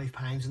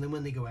 £35, and then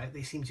when they go out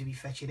they seem to be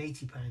fetching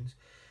 £80.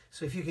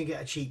 So if you can get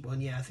a cheap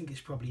one, yeah, I think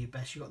it's probably your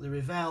best. You've got the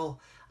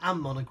Revell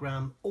and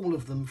Monogram, all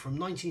of them from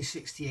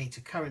 1968 to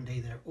current day.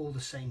 They're all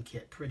the same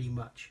kit pretty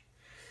much.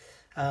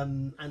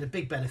 And a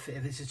big benefit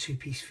of it is a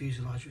 2-piece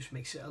fuselage, which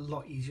makes it a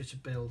lot easier to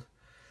build.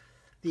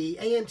 The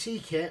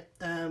AMT kit,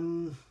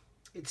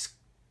 it's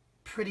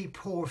pretty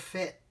poor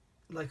fit,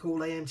 like all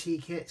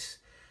AMT kits,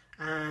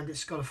 and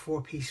it's got a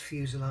 4-piece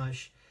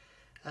fuselage.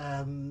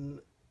 And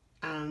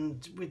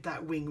with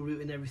that wing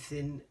root and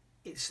everything,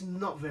 it's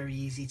not very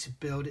easy to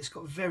build. It's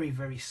got very,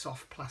 very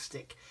soft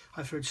plastic.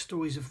 I've heard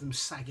stories of them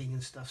sagging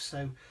and stuff,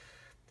 so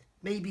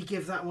maybe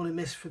give that one a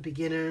miss for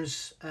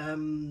beginners.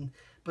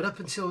 But up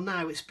until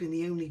now, it's been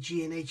the only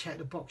G&H out of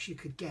the box you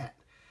could get.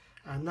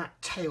 and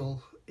that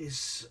tail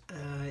is,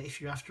 if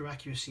you're after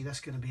accuracy,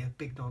 that's going to be a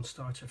big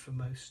non-starter for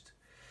most.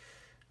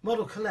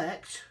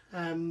 Modelcollect,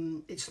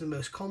 it's the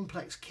most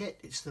complex kit,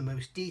 it's the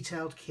most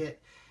detailed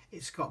kit,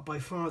 it's got by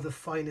far the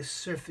finest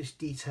surface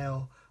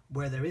detail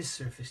where there is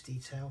surface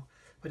detail,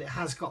 but it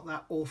has got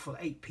that awful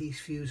 8-piece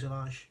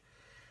fuselage.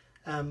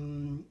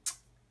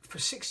 For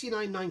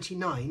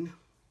 $69.99,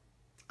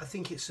 I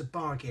think it's a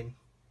bargain,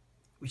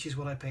 which is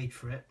what I paid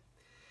for it.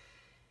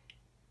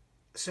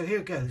 So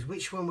here goes.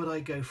 Which one would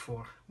I go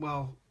for?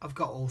 Well, I've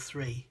got all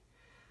three.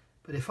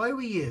 But if I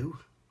were you,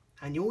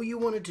 and all you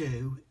want to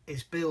do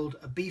is build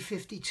a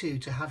B-52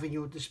 to have in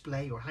your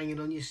display or hanging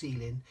on your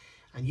ceiling,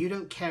 and you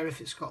don't care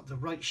if it's got the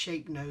right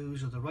shaped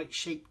nose or the right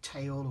shaped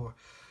tail or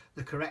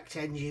the correct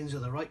engines or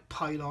the right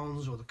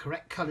pylons or the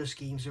correct colour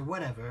schemes or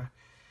whatever,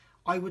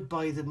 I would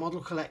buy the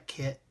Modelcollect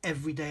kit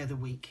every day of the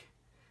week,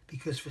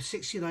 because for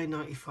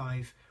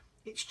 $69.95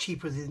 it's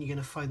cheaper than you're going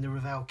to find the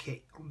Revell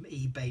kit on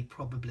eBay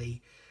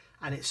probably,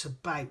 and it's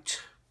about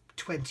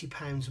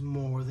 £20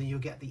 more than you'll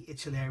get the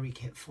Italeri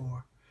kit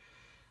for,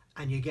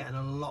 and you're getting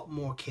a lot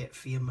more kit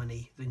for your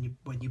money than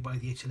when you buy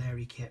the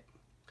Italeri kit.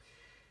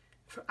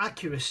 For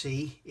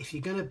accuracy, if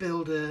you're going to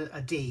build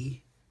a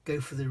D,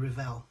 go for the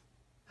Revell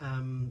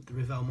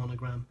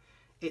monogram.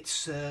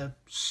 It's a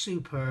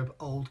superb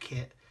old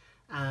kit,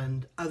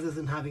 and other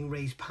than having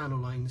raised panel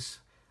lines,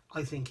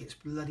 I think it's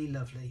bloody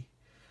lovely.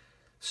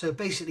 So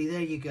basically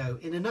there you go.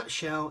 In a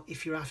nutshell,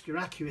 if you're after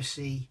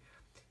accuracy,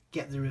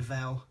 get the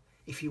Revell.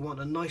 If you want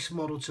a nice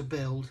model to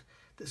build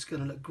that's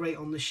going to look great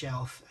on the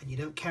shelf and you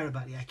don't care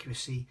about the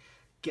accuracy,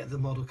 get the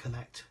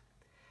Modelcollect.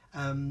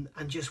 And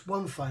just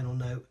one final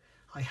note,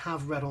 I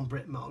have read on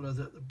Brit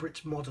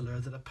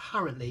Modeler that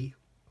apparently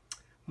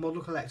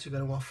Modelcollect are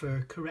going to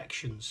offer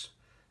corrections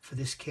for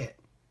this kit.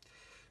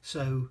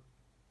 So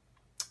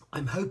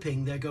I'm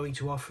hoping they're going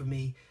to offer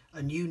me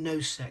a new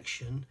nose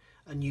section,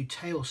 a new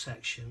tail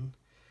section,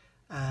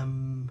 a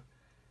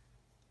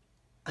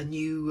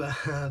new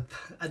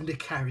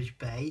undercarriage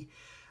bay,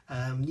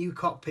 new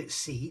cockpit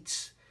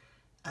seats,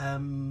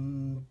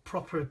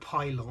 proper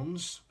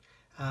pylons,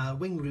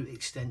 wing root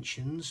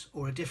extensions,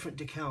 or a different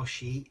decal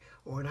sheet,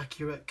 or an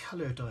accurate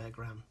colour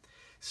diagram.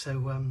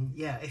 So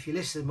yeah, if you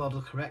listen to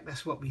Modelcollect,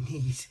 that's what we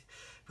need.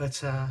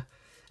 But I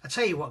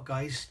tell you what,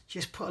 guys,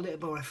 just put a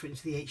little more effort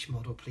into the H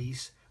model,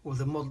 please, or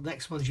the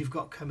next ones you've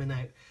got coming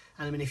out.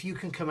 And I mean, if you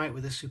can come out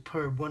with a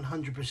superb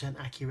 100%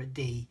 accurate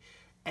D,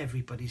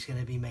 everybody's going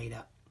to be made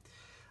up.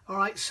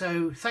 Alright,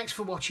 so thanks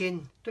for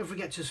watching. Don't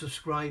forget to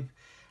subscribe.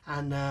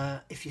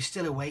 And if you're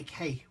still awake,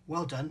 hey,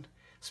 well done.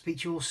 Speak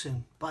to you all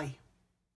soon. Bye.